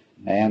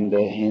 And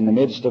in the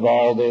midst of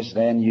all this,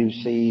 then you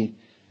see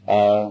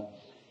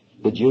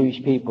the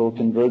Jewish people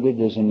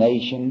converted as a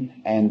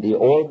nation, and the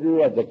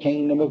order of the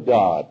kingdom of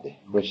God,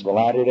 which the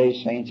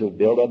Latter-day Saints have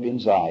built up in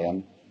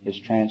Zion, is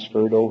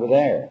transferred over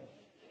there.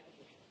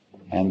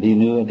 And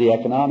the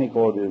economic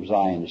order of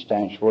Zion is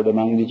transferred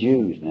among the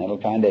Jews, and that'll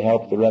kind of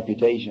help the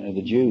reputation of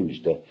the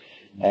Jews to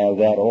have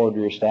that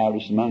order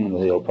established among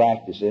them. They'll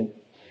practice it.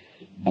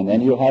 And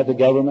then you'll have the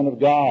government of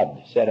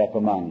God set up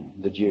among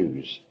the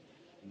Jews.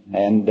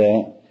 And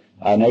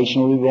a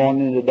nation will be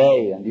born in a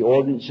day, and the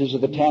ordinances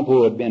of the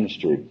temple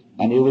administered,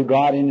 and it will be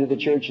brought into the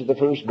church of the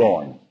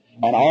firstborn.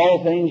 And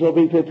all things will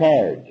be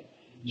prepared,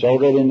 so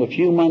that in a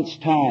few months'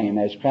 time,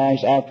 as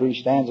Christ, after He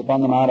stands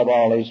upon the Mount of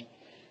Olives,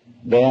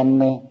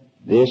 then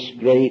this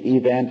great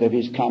event of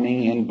His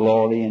coming in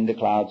glory in the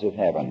clouds of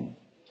heaven.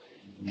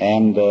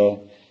 And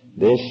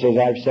this, as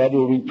I've said,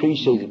 will be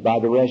preceded by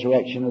the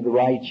resurrection of the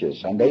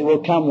righteous, and they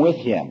will come with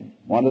Him.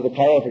 One of the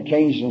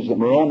clarifications that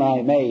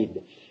Moroni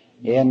made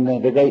in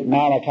the great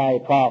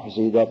Malachi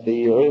prophecy, that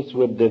the earth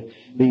would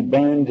be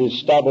burned as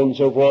stubble and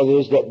so forth,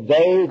 is that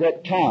they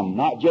that come,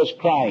 not just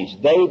Christ,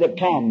 they that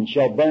come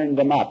shall burn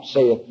them up,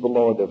 saith the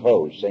Lord of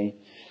hosts. See?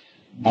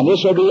 And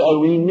this will be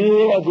a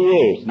renewal of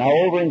the earth. Now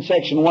over in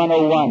section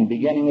 101,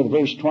 beginning with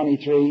verse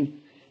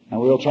 23,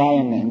 and we'll try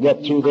and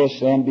get through this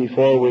then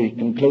before we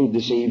conclude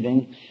this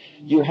evening,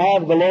 you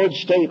have the Lord's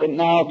statement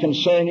now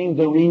concerning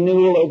the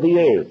renewal of the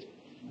earth.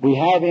 We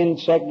have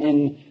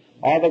in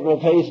Article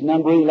of Faith,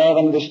 number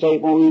 11, the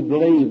statement we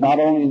believe, not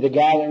only the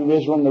gathering of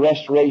Israel and the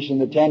restoration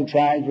of the 10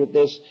 tribes with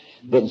this,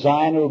 that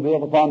Zion will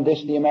build upon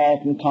this, the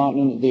American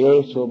continent, the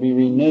earth will be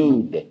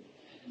renewed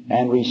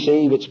and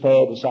receive its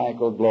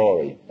paradisiacal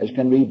glory. It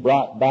can be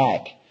brought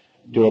back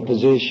to a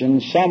position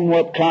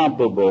somewhat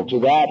comparable to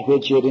that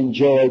which it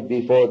enjoyed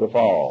before the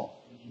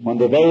fall, when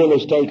the veil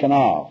is taken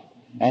off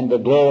and the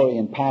glory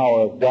and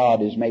power of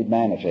God is made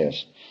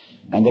manifest.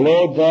 And the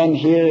Lord then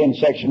here in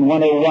section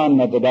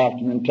 101 of the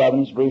Doctrine and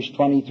Covenants, verse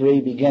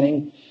 23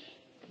 beginning,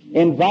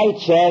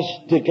 invites us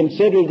to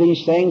consider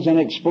these things and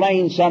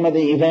explain some of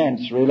the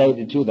events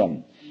related to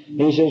them.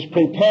 He says,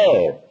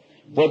 prepare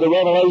for the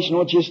revelation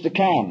which is to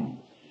come,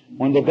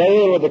 when the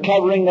veil of the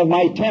covering of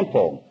my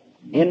temple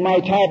in my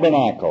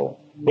tabernacle,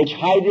 which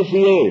hideth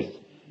the earth,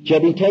 shall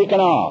be taken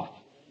off,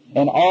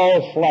 and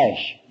all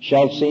flesh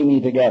shall see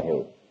me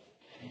together.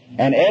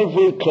 And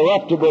every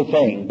corruptible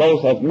thing,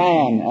 both of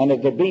man and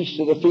of the beasts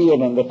of the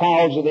field and the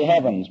fowls of the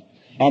heavens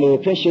and of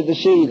the fish of the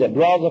sea that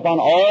dwells upon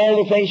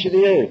all the face of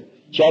the earth,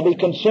 shall be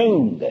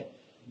consumed.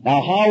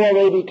 Now how will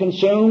they be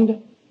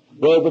consumed?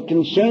 They'll be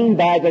consumed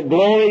by the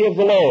glory of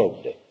the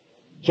Lord,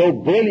 so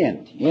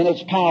brilliant in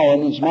its power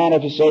and its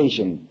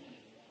manifestation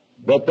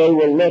that they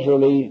will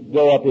literally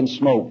go up in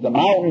smoke. The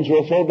mountains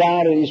will flow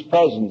down in His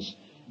presence,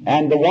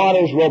 and the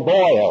waters will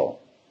boil.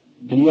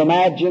 Can you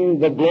imagine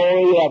the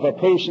glory of a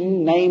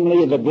person,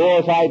 namely the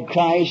glorified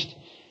Christ,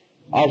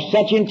 of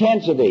such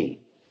intensity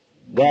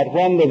that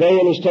when the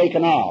veil is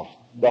taken off,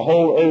 the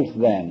whole earth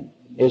then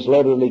is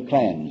literally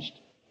cleansed?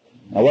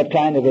 Now what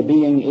kind of a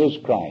being is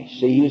Christ?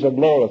 See, He's a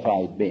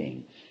glorified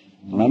being.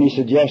 And let me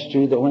suggest to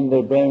you that when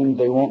they're burned,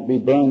 they won't be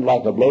burned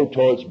like a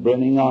blowtorch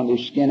burning on their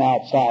skin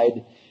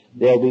outside.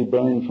 They'll be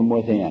burned from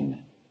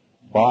within.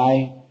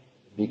 Why?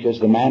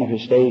 because the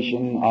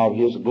manifestation of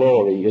His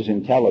glory is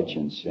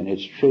intelligence, and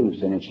it's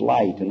truth, and it's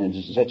light, and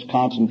it's such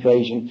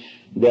concentration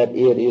that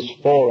it is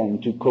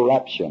foreign to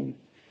corruption.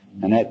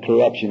 And that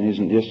corruption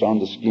isn't just on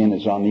the skin,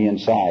 it's on the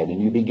inside.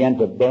 And you begin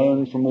to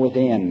burn from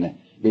within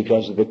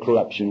because of the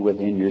corruption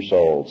within your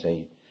soul,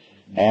 see.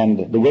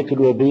 And the wicked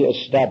will be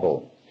as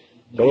stubble.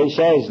 So He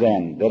says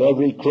then that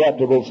every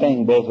corruptible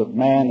thing, both of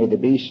man or the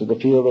beasts of the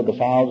field or the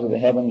fowls of the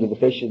heavens or the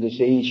fish of the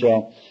sea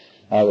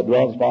that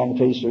dwelleth upon the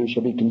face of the earth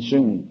shall be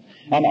consumed.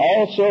 And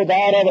also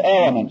that of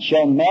elements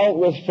shall melt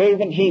with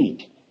fervent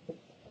heat.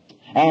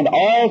 And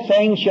all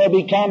things shall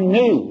become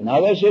new.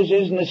 Now this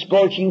isn't a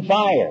scorching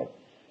fire.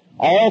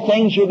 All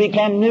things shall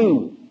become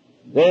new.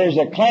 There's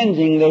a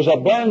cleansing, there's a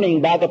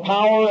burning by the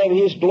power of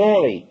His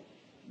glory,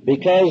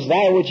 because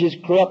that which is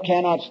corrupt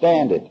cannot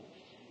stand it.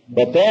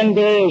 But then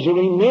there is a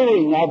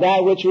renewing of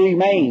that which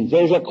remains.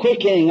 There's a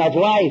quickening of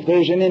life.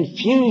 There's an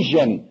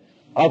infusion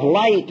of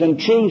light and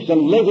truth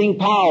and living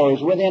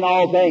powers within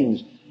all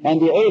things.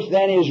 And the earth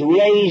then is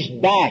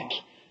raised back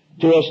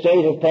to a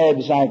state of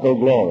paradisiacal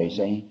glory,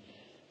 see.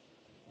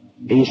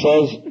 He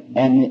says,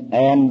 and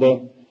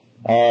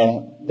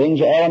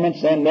things are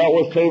elements then melt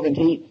with fervent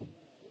heat,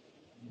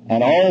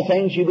 and all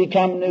things you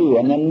become new.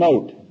 And then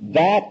note,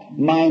 that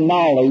my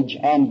knowledge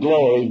and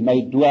glory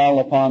may dwell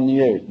upon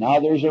the earth. Now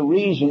there's a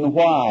reason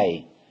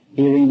why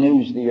He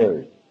renews the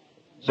earth,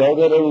 so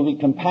that it will be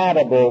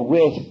compatible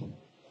with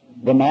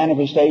the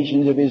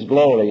manifestations of His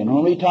glory. And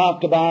when we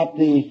talk about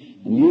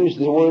and use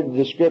the word,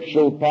 the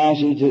scriptural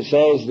passage that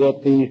says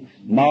that the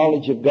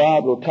knowledge of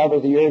God will cover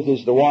the earth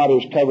as the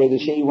waters cover the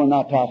sea, we're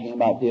not talking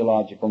about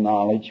theological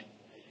knowledge.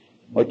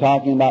 We're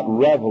talking about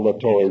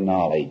revelatory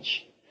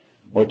knowledge.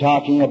 We're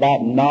talking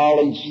about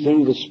knowledge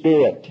through the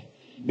Spirit,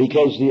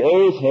 because the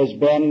earth has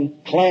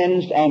been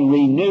cleansed and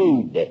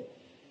renewed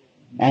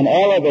and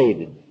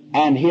elevated,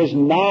 and His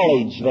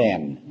knowledge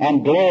then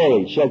and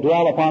glory shall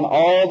dwell upon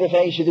all the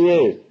face of the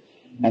earth.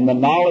 And the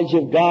knowledge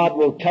of God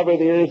will cover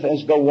the earth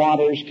as the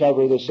waters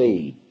cover the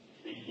sea.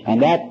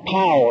 And that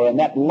power and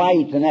that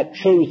light and that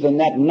truth and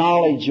that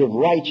knowledge of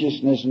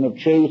righteousness and of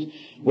truth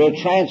will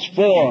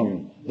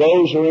transform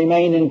those who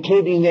remain,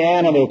 including the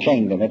animal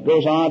kingdom. It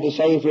goes on to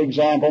say, for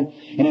example,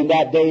 and in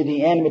that day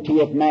the enmity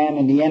of man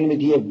and the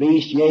enmity of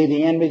beast, yea,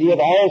 the enmity of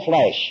all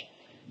flesh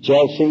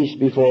shall cease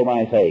before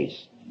my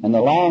face. And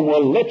the lamb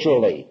will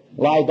literally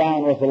lie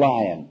down with the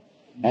lion.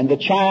 And the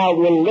child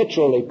will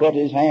literally put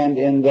his hand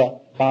in the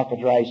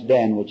cockatrice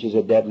den, which is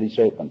a deadly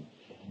serpent.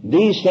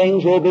 These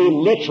things will be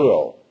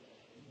literal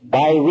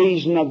by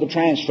reason of the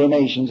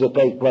transformations that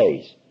take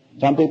place.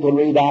 Some people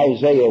read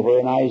Isaiah, where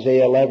in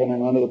Isaiah 11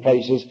 and one of the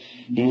places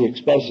he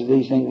expresses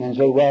these things and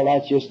says, well,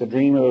 that's just the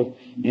dream of,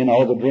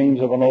 the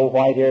dreams of an old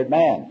white-haired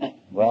man.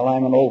 Well,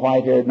 I'm an old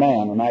white-haired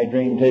man, and I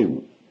dream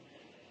too.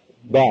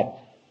 But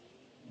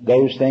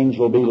those things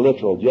will be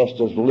literal,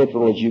 just as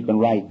literal as you can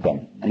write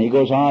them. And he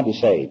goes on to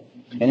say,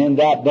 and in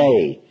that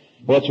day,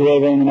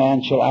 whatsoever any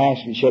man shall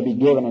ask, it shall be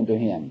given unto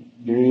him.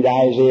 If you read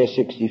Isaiah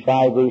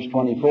 65, verse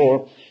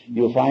 24,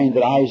 you'll find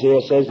that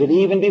Isaiah says that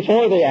even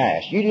before they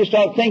ask, you just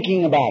start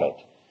thinking about it.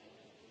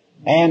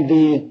 And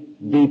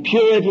the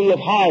purity of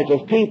heart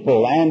of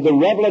people and the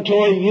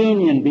revelatory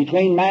union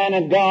between man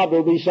and God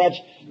will be such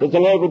that the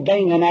Lord will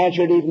bring an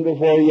answer even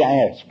before you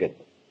ask it.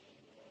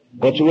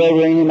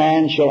 Whatsoever any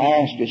man shall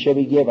ask, it shall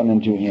be given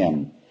unto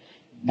him.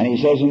 And he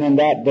says, and in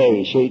that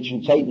day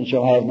Satan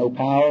shall have no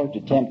power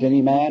to tempt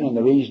any man, and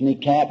the reason he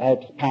can't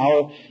have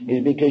power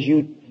is because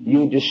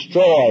you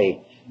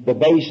destroy the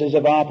basis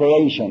of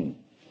operation.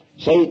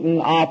 Satan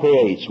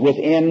operates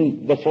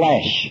within the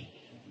flesh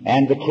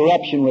and the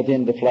corruption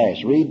within the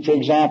flesh. Read, for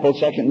example,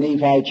 2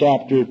 Nephi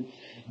chapter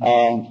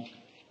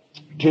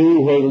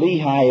 2, where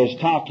Lehi is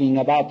talking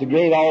about the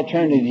great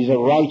alternatives of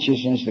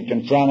righteousness that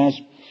confront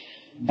us.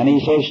 And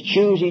he says,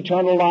 choose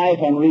eternal life.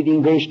 I'm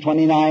reading verse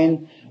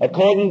 29.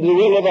 According to the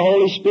will of the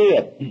Holy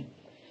Spirit.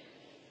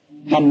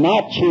 And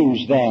not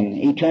choose then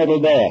eternal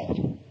death.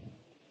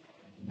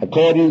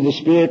 According to the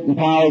spirit and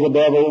power of the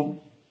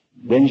devil,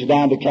 brings you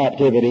down to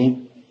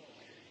captivity.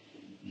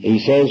 He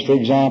says, for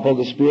example,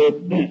 the Spirit,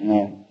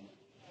 and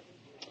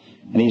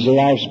he says,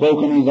 I've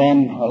spoken to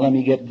them. Let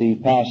me get the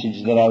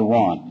passage that I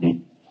want.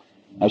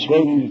 I've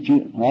spoken to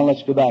you. Well,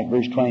 let's go back,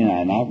 verse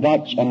 29.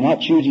 And not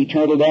choose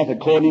eternal death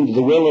according to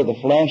the will of the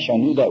flesh. I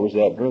knew that was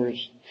that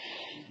verse.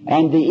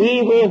 And the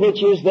evil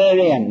which is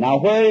therein. Now,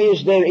 where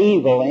is there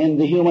evil in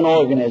the human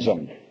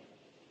organism?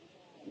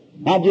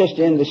 Not just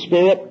in the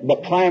spirit,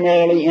 but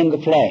primarily in the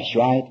flesh,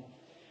 right?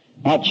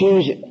 Not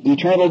choose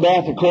eternal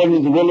death according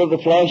to the will of the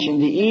flesh,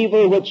 and the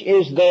evil which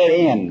is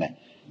therein.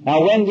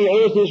 Now, when the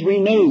earth is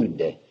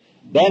renewed,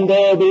 then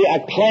there will be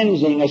a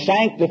cleansing, a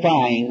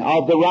sanctifying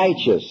of the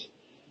righteous.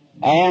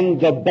 And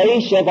the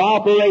base of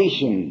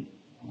operation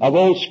of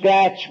Old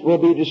Scratch will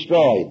be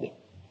destroyed.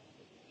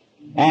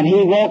 And he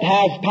won't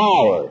have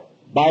power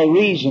by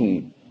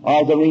reason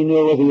of the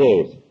renewal of the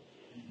earth.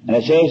 And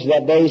it says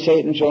that day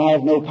Satan shall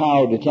have no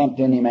power to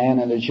tempt any man,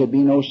 and there shall be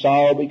no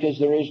sorrow because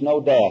there is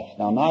no death.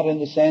 Now, not in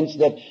the sense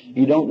that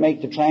you don't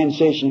make the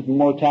transition from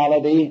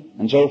mortality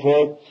and so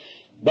forth,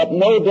 but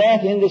no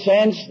death in the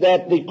sense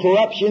that the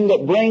corruption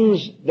that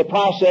brings the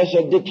process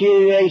of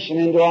deterioration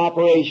into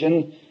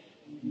operation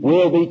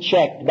will be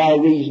checked by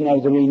reason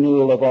of the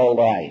renewal of all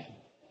life.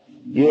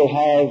 You'll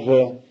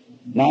have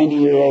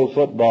 90-year-old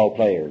football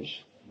players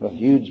with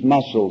huge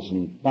muscles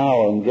and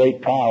power and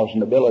great prowess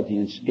and ability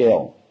and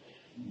skill.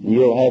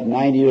 You'll have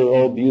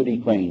 90-year-old beauty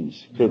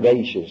queens,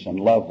 curvaceous and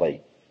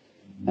lovely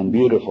and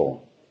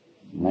beautiful.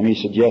 Let me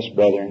suggest,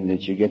 brethren,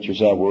 that you get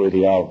yourself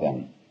worthy of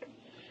them.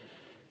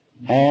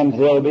 And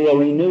there'll be a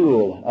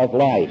renewal of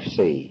life,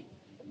 see.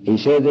 He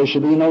said there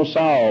shall be no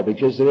sorrow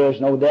because there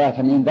is no death.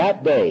 And in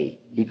that day,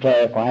 he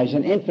clarifies,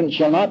 an infant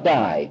shall not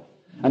die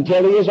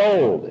until he is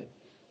old.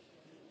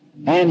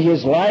 And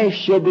his life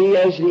shall be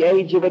as the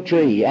age of a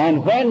tree.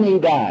 And when he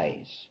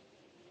dies,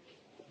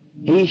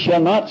 he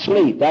shall not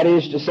sleep, that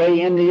is to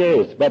say, in the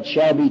earth, but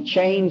shall be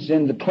changed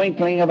in the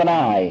twinkling of an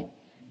eye,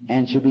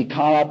 and shall be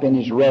caught up in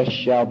his rest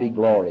shall be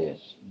glorious.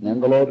 And then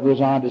the Lord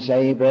goes on to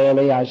say,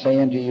 verily I say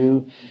unto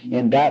you,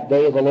 in that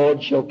day the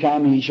Lord shall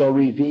come, he shall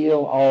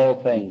reveal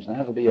all things. And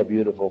that'll be a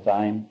beautiful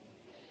time.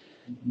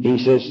 He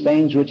says,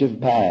 things which have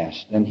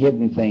passed, and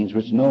hidden things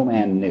which no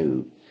man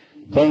knew,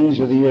 things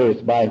of the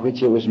earth by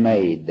which it was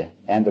made,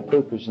 and the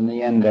purpose and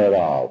the end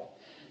thereof,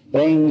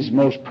 things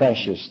most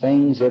precious,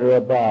 things that are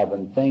above,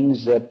 and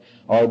things that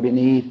are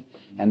beneath,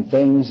 and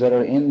things that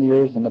are in the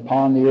earth and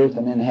upon the earth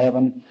and in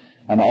heaven,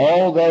 and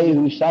all they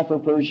who suffer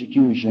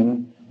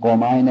persecution for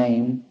my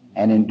name,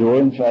 and endure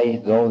in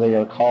faith, though they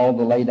are called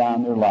to lay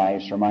down their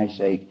lives for my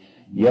sake,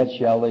 yet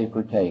shall they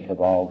partake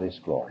of all this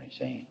glory.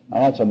 See?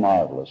 Now that's a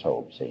marvelous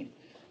hope, see.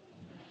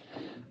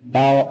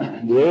 Now,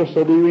 the earth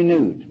will be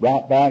renewed,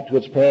 brought back to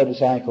its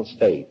paradisiacal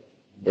state.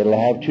 It'll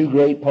have two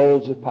great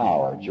poles of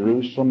power,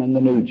 Jerusalem and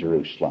the New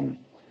Jerusalem.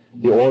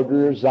 The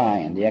order of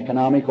Zion, the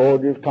economic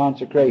order of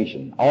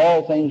consecration.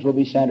 All things will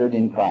be centered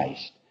in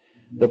Christ.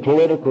 The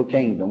political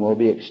kingdom will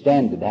be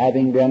extended,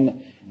 having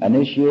been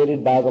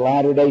initiated by the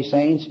Latter-day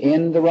Saints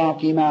in the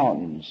Rocky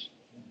Mountains,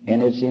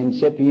 in its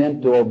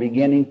incipient or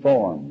beginning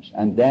forms,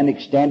 and then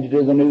extended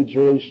to the New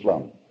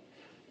Jerusalem.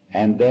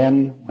 And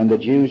then, when the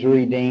Jews are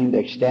redeemed,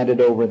 extended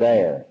over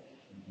there.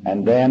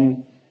 And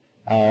then,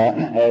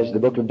 as the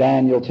book of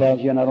Daniel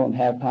tells you, and I don't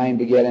have time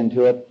to get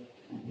into it,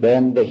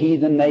 then the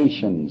heathen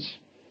nations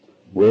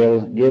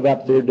will give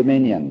up their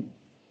dominion,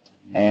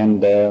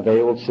 and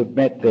they will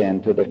submit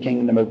then to the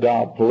kingdom of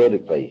God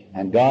politically.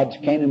 And God's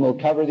kingdom will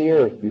cover the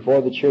earth before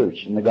the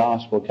church, and the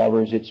gospel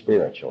covers it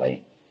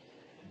spiritually.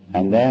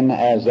 And then,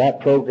 as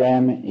that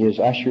program is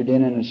ushered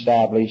in and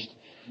established,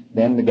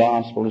 then the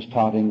gospel is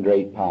taught in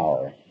great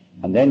power.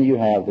 And then you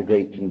have the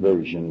great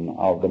conversion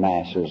of the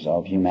masses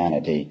of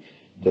humanity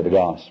to the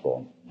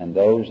gospel. And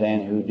those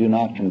then who do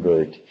not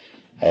convert,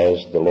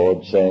 as the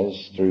Lord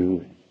says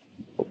through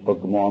the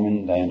Book of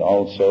Mormon and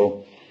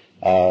also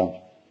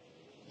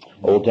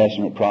Old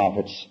Testament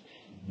prophets,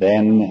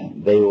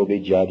 then they will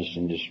be judged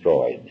and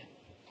destroyed.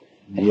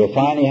 And you'll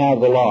finally have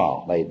the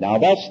law laid. Now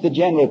that's the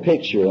general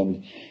picture.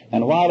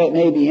 And while it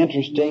may be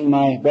interesting,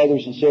 my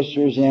brothers and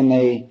sisters, in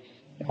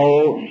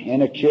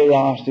a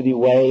curiosity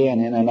way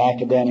and in an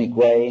academic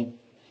way,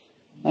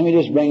 let me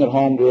just bring it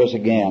home to us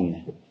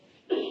again.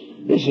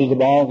 This is the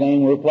ball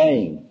game we're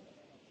playing.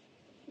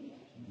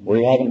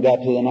 We haven't got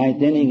to the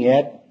ninth inning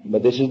yet,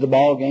 but this is the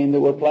ball game that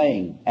we're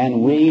playing.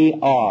 And we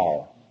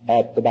are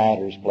at the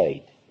batter's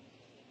plate.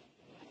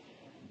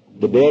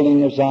 The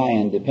building of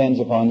Zion depends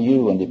upon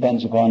you and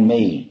depends upon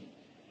me.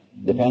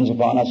 Depends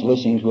upon us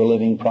listening to a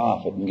living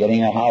prophet and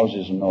getting our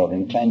houses in order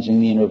and cleansing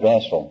the inner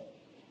vessel.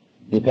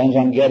 Depends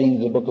on getting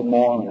to the Book of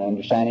Mormon and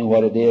understanding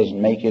what it is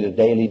and make it a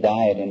daily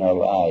diet in our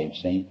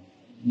lives, see?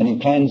 And it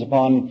depends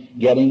upon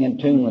getting in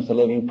tune with the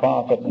living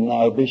prophet and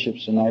our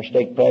bishops and our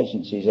stake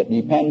presidencies. It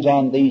depends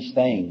on these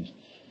things.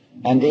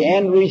 And the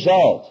end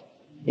result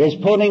is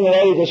putting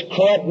away this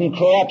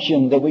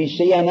corruption that we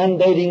see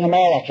inundating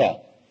America,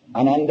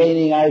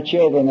 inundating our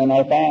children and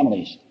our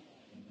families,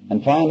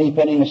 and finally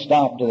putting a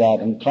stop to that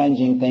and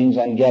cleansing things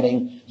and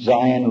getting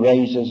Zion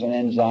raises and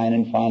in Zion,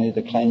 and finally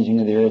the cleansing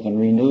of the earth and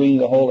renewing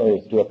the whole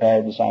earth to a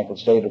paradisiacal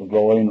state of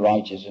glory and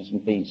righteousness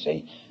and peace.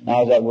 See,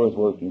 now is that worth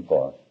working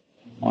for?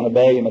 I want to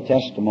bear you my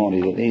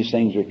testimony that these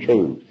things are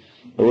true.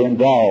 We're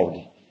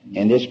involved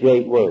in this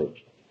great work,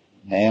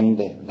 and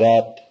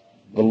that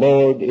the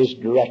Lord is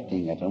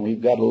directing it, and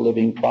we've got a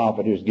living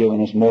prophet who's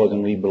given us more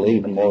than we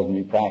believe and more than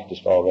we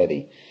practiced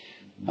already.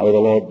 Now may the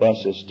Lord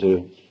bless us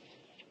to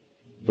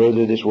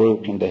further this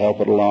work and to help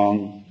it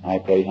along. I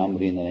pray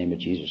humbly in the name of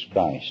Jesus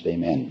Christ.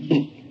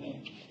 Amen.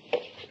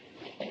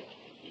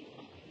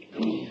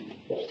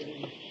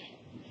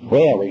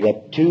 Well, we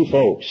got two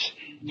folks.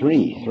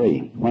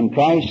 Three. When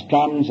Christ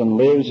comes and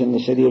lives in the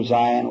city of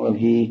Zion, will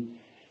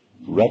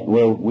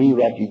we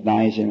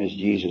recognize him as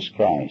Jesus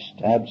Christ?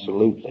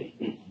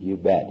 Absolutely. You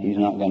bet. He's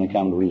not going to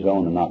come to his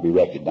own and not be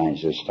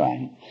recognized this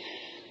time.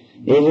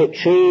 Is it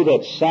true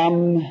that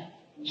some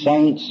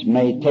saints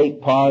may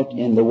take part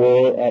in the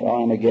war at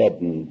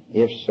Armageddon?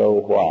 If so,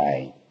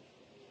 why?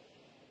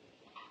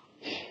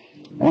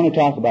 I want to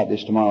talk about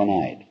this tomorrow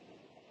night.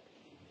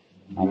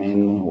 I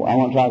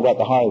want to talk about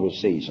the harvest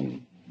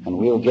season. And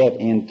we'll get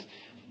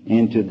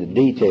into the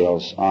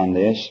details on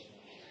this.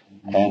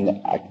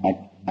 And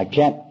I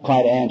can't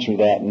quite answer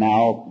that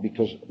now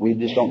because we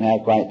just don't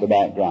have quite the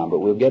background. But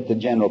we'll get the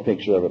general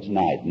picture of it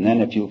tonight. And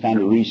then if you'll kind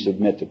of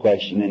resubmit the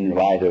question in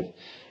light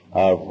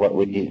of what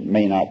we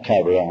may not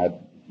cover,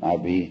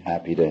 I'd be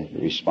happy to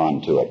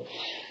respond to it.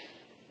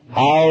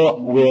 How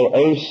will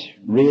earth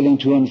reeling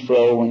to and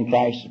fro when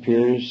Christ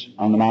appears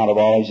on the Mount of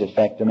Olives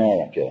affect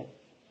America?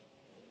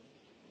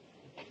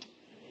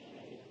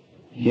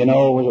 You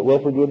know, was it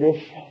Wilford Woodruff?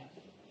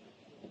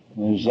 It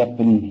was up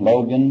in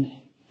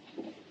Logan,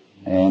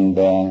 and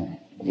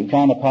he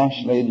kind of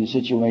postulated the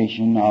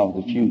situation of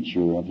the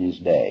future of his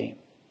day.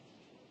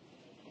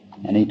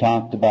 And he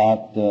talked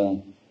about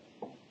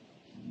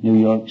New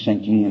York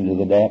sinking into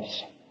the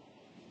depths,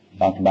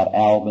 talked about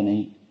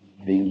Albany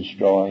being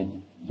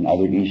destroyed, and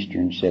other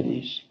eastern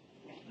cities.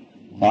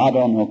 Now, I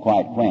don't know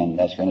quite when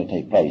that's going to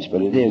take place,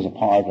 but it is a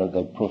part of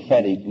the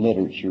prophetic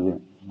literature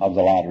of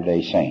the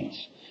Latter-day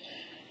Saints.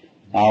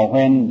 Now,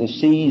 when the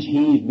seas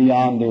heave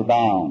beyond their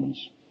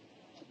bounds,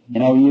 you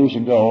know, years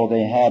ago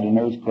they had an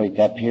earthquake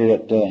up here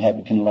at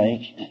Hebgen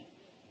Lake.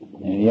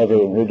 And you ever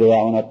heard of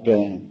that one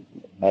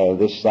up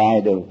this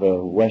side of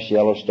West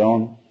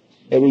Yellowstone?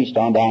 It reached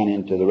on down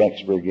into the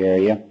Rexburg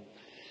area.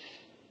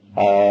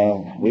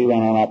 We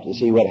went on up to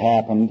see what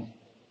happened.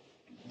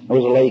 There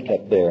was a lake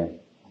up there,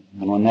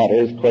 and when that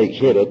earthquake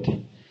hit it,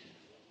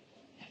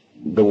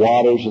 the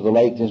waters of the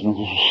lake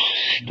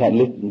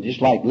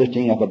just like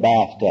lifting up a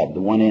bathtub,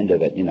 the one end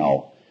of it, you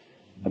know,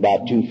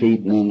 about 2 feet,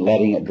 and then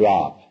letting it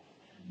drop.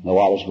 The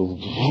waters go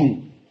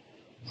boom,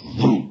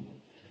 boom.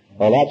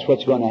 Well, that's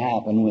what's going to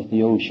happen with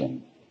the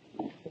ocean.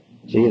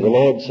 See, the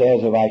Lord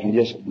says, if I can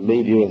just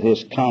leave you with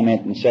this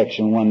comment in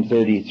section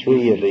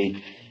 133 of the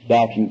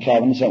Doctrine and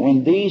Covenants, that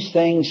when these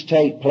things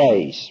take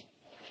place,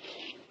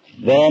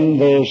 then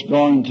there's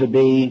going to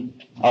be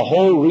a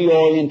whole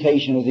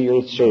reorientation of the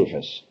earth's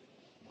surface.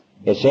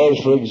 It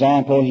says, for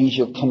example, he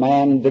shall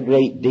command the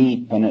great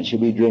deep, and it shall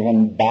be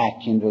driven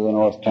back into the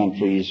north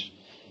countries,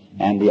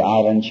 and the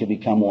islands shall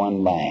become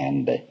one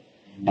land.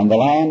 And the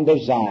land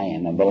of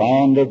Zion and the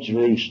land of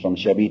Jerusalem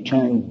shall be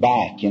turned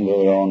back into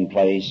their own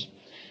place,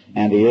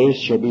 and the earth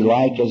shall be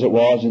like as it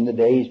was in the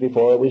days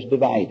before it was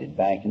divided,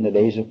 back in the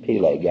days of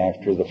Peleg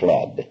after the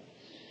flood.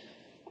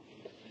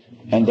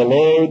 And the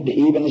Lord,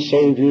 even the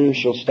Savior,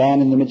 shall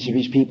stand in the midst of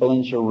his people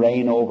and shall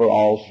reign over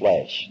all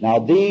flesh. Now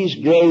these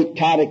great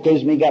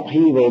cataclysmic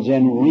upheavals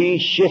and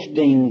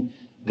reshifting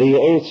the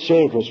earth's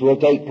surface will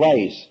take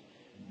place.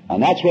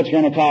 And that's what's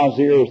going to cause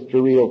the earth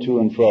to reel to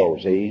and fro,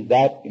 see?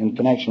 That in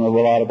connection with a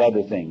lot of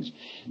other things.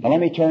 Now let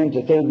me turn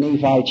to 3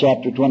 Nephi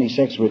chapter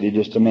 26 with you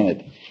just a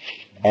minute.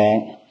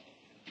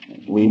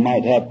 We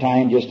might have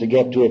time just to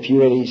get to a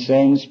few of these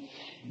things.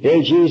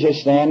 Here's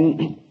Jesus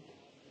then,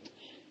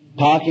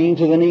 talking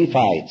to the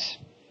Nephites,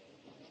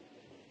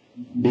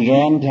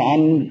 began to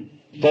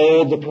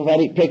unfold the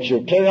prophetic picture,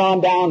 clear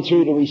on down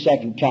through to his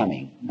second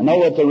coming. I know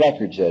what the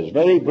record says,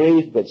 very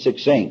brief but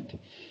succinct.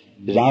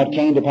 As now it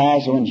came to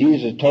pass that when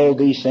Jesus told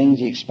these things,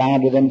 he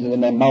expounded them to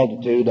the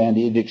multitude, and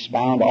he did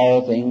expound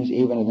all things,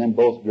 even of them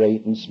both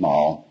great and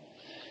small.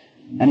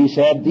 And he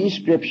said, these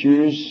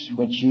scriptures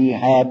which ye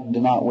had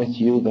not with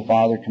you, the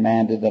Father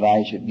commanded that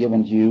I should give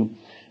unto you,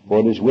 for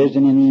it is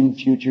wisdom in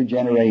future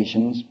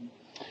generations.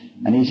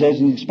 And he says,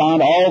 and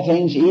expound all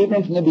things,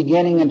 even from the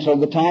beginning until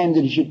the time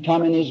that he should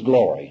come in his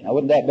glory. Now,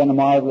 wouldn't that have been a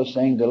marvelous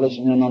thing to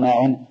listen in on that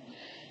one?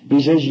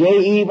 He says,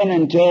 yea, even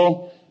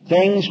until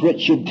things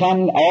which should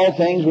come, all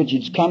things which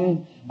should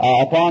come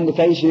upon the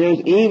face of the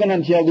earth, even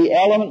until the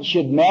elements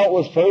should melt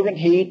with fervent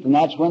heat, and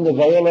that's when the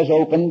veil is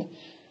opened,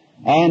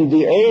 and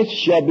the earth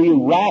shall be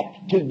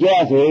wrapped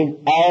together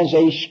as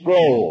a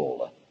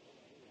scroll,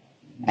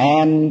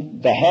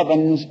 and the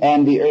heavens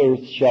and the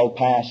earth shall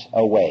pass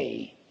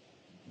away.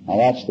 Now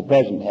that's the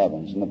present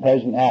heavens and the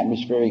present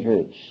atmospheric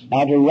earth.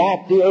 Now to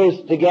wrap the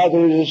earth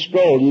together as a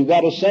scroll, you've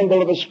got a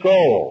symbol of a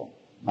scroll.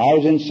 I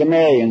was in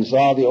Samaria and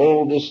saw the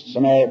oldest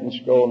Samaritan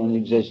scroll in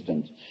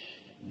existence.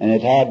 And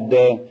it had,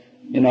 the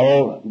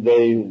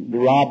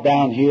rod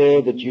down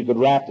here that you could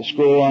wrap the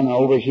scroll on,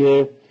 over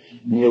here.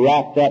 And you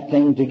wrap that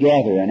thing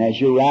together. And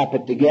as you wrap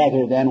it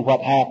together, then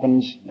what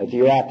happens, if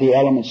you wrap the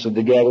elements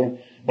together,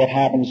 what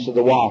happens to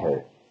the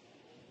water?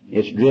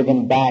 It's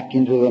driven back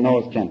into the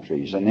north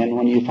countries. And then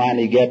when you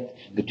finally get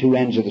the two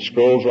ends of the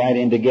scrolls right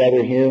in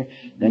together here,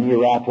 then you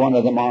wrap one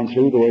of them on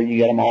through to where you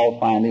get them all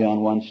finally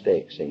on one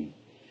stick, see?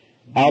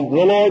 Now, the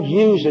Lord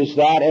uses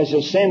that as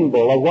a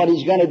symbol of what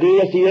he's going to do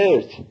with the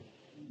earth.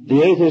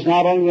 The earth is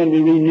not only going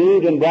to be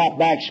renewed and brought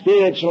back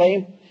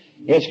spiritually,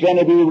 it's going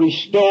to be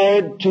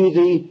restored to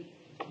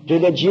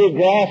the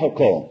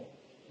geographical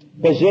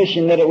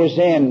position that it was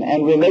in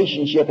and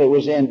relationship it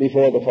was in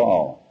before the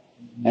fall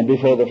and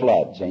before the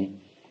flood, see?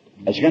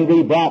 It's going to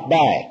be brought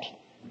back.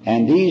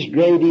 And these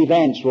great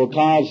events will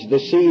cause the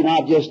sea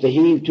not just to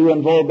heave to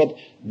and fro, but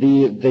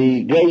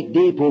the great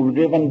deep will be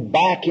driven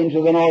back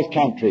into the north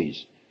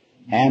countries.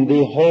 And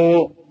the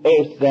whole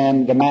earth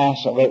then, the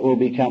mass of it, will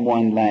become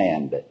one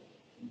land.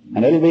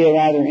 And it'll be a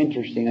rather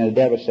interesting and a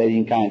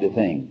devastating kind of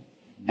thing.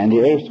 And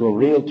the earth will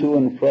reel to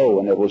and fro,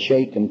 and it will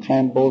shake and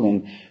tremble,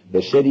 and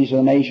the cities of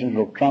the nations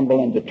will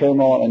crumble into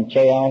turmoil and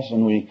chaos.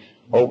 And we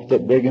hope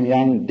that Brigham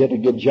Young did a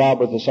good job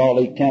with the Salt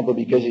Lake Temple,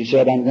 because he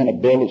said, I'm going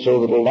to build it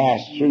so that it'll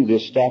last through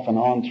this stuff and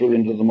on through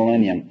into the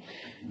millennium.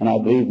 And I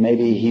believe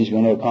maybe he's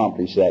going to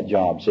accomplish that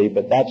job, see,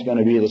 but that's going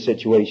to be the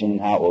situation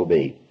and how it will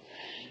be.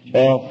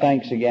 Well,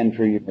 thanks again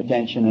for your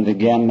attention, and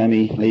again let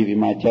me leave you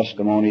my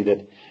testimony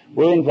that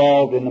we're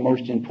involved in the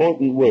most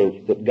important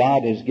work that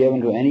God has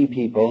given to any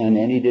people in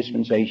any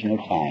dispensation of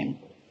time.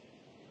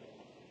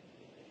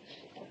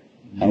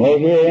 And we're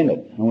here in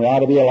it, and we ought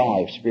to be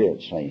alive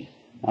spiritually.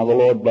 Now the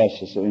Lord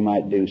bless us that we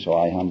might do so,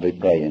 I humbly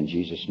pray in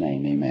Jesus'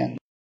 name, amen.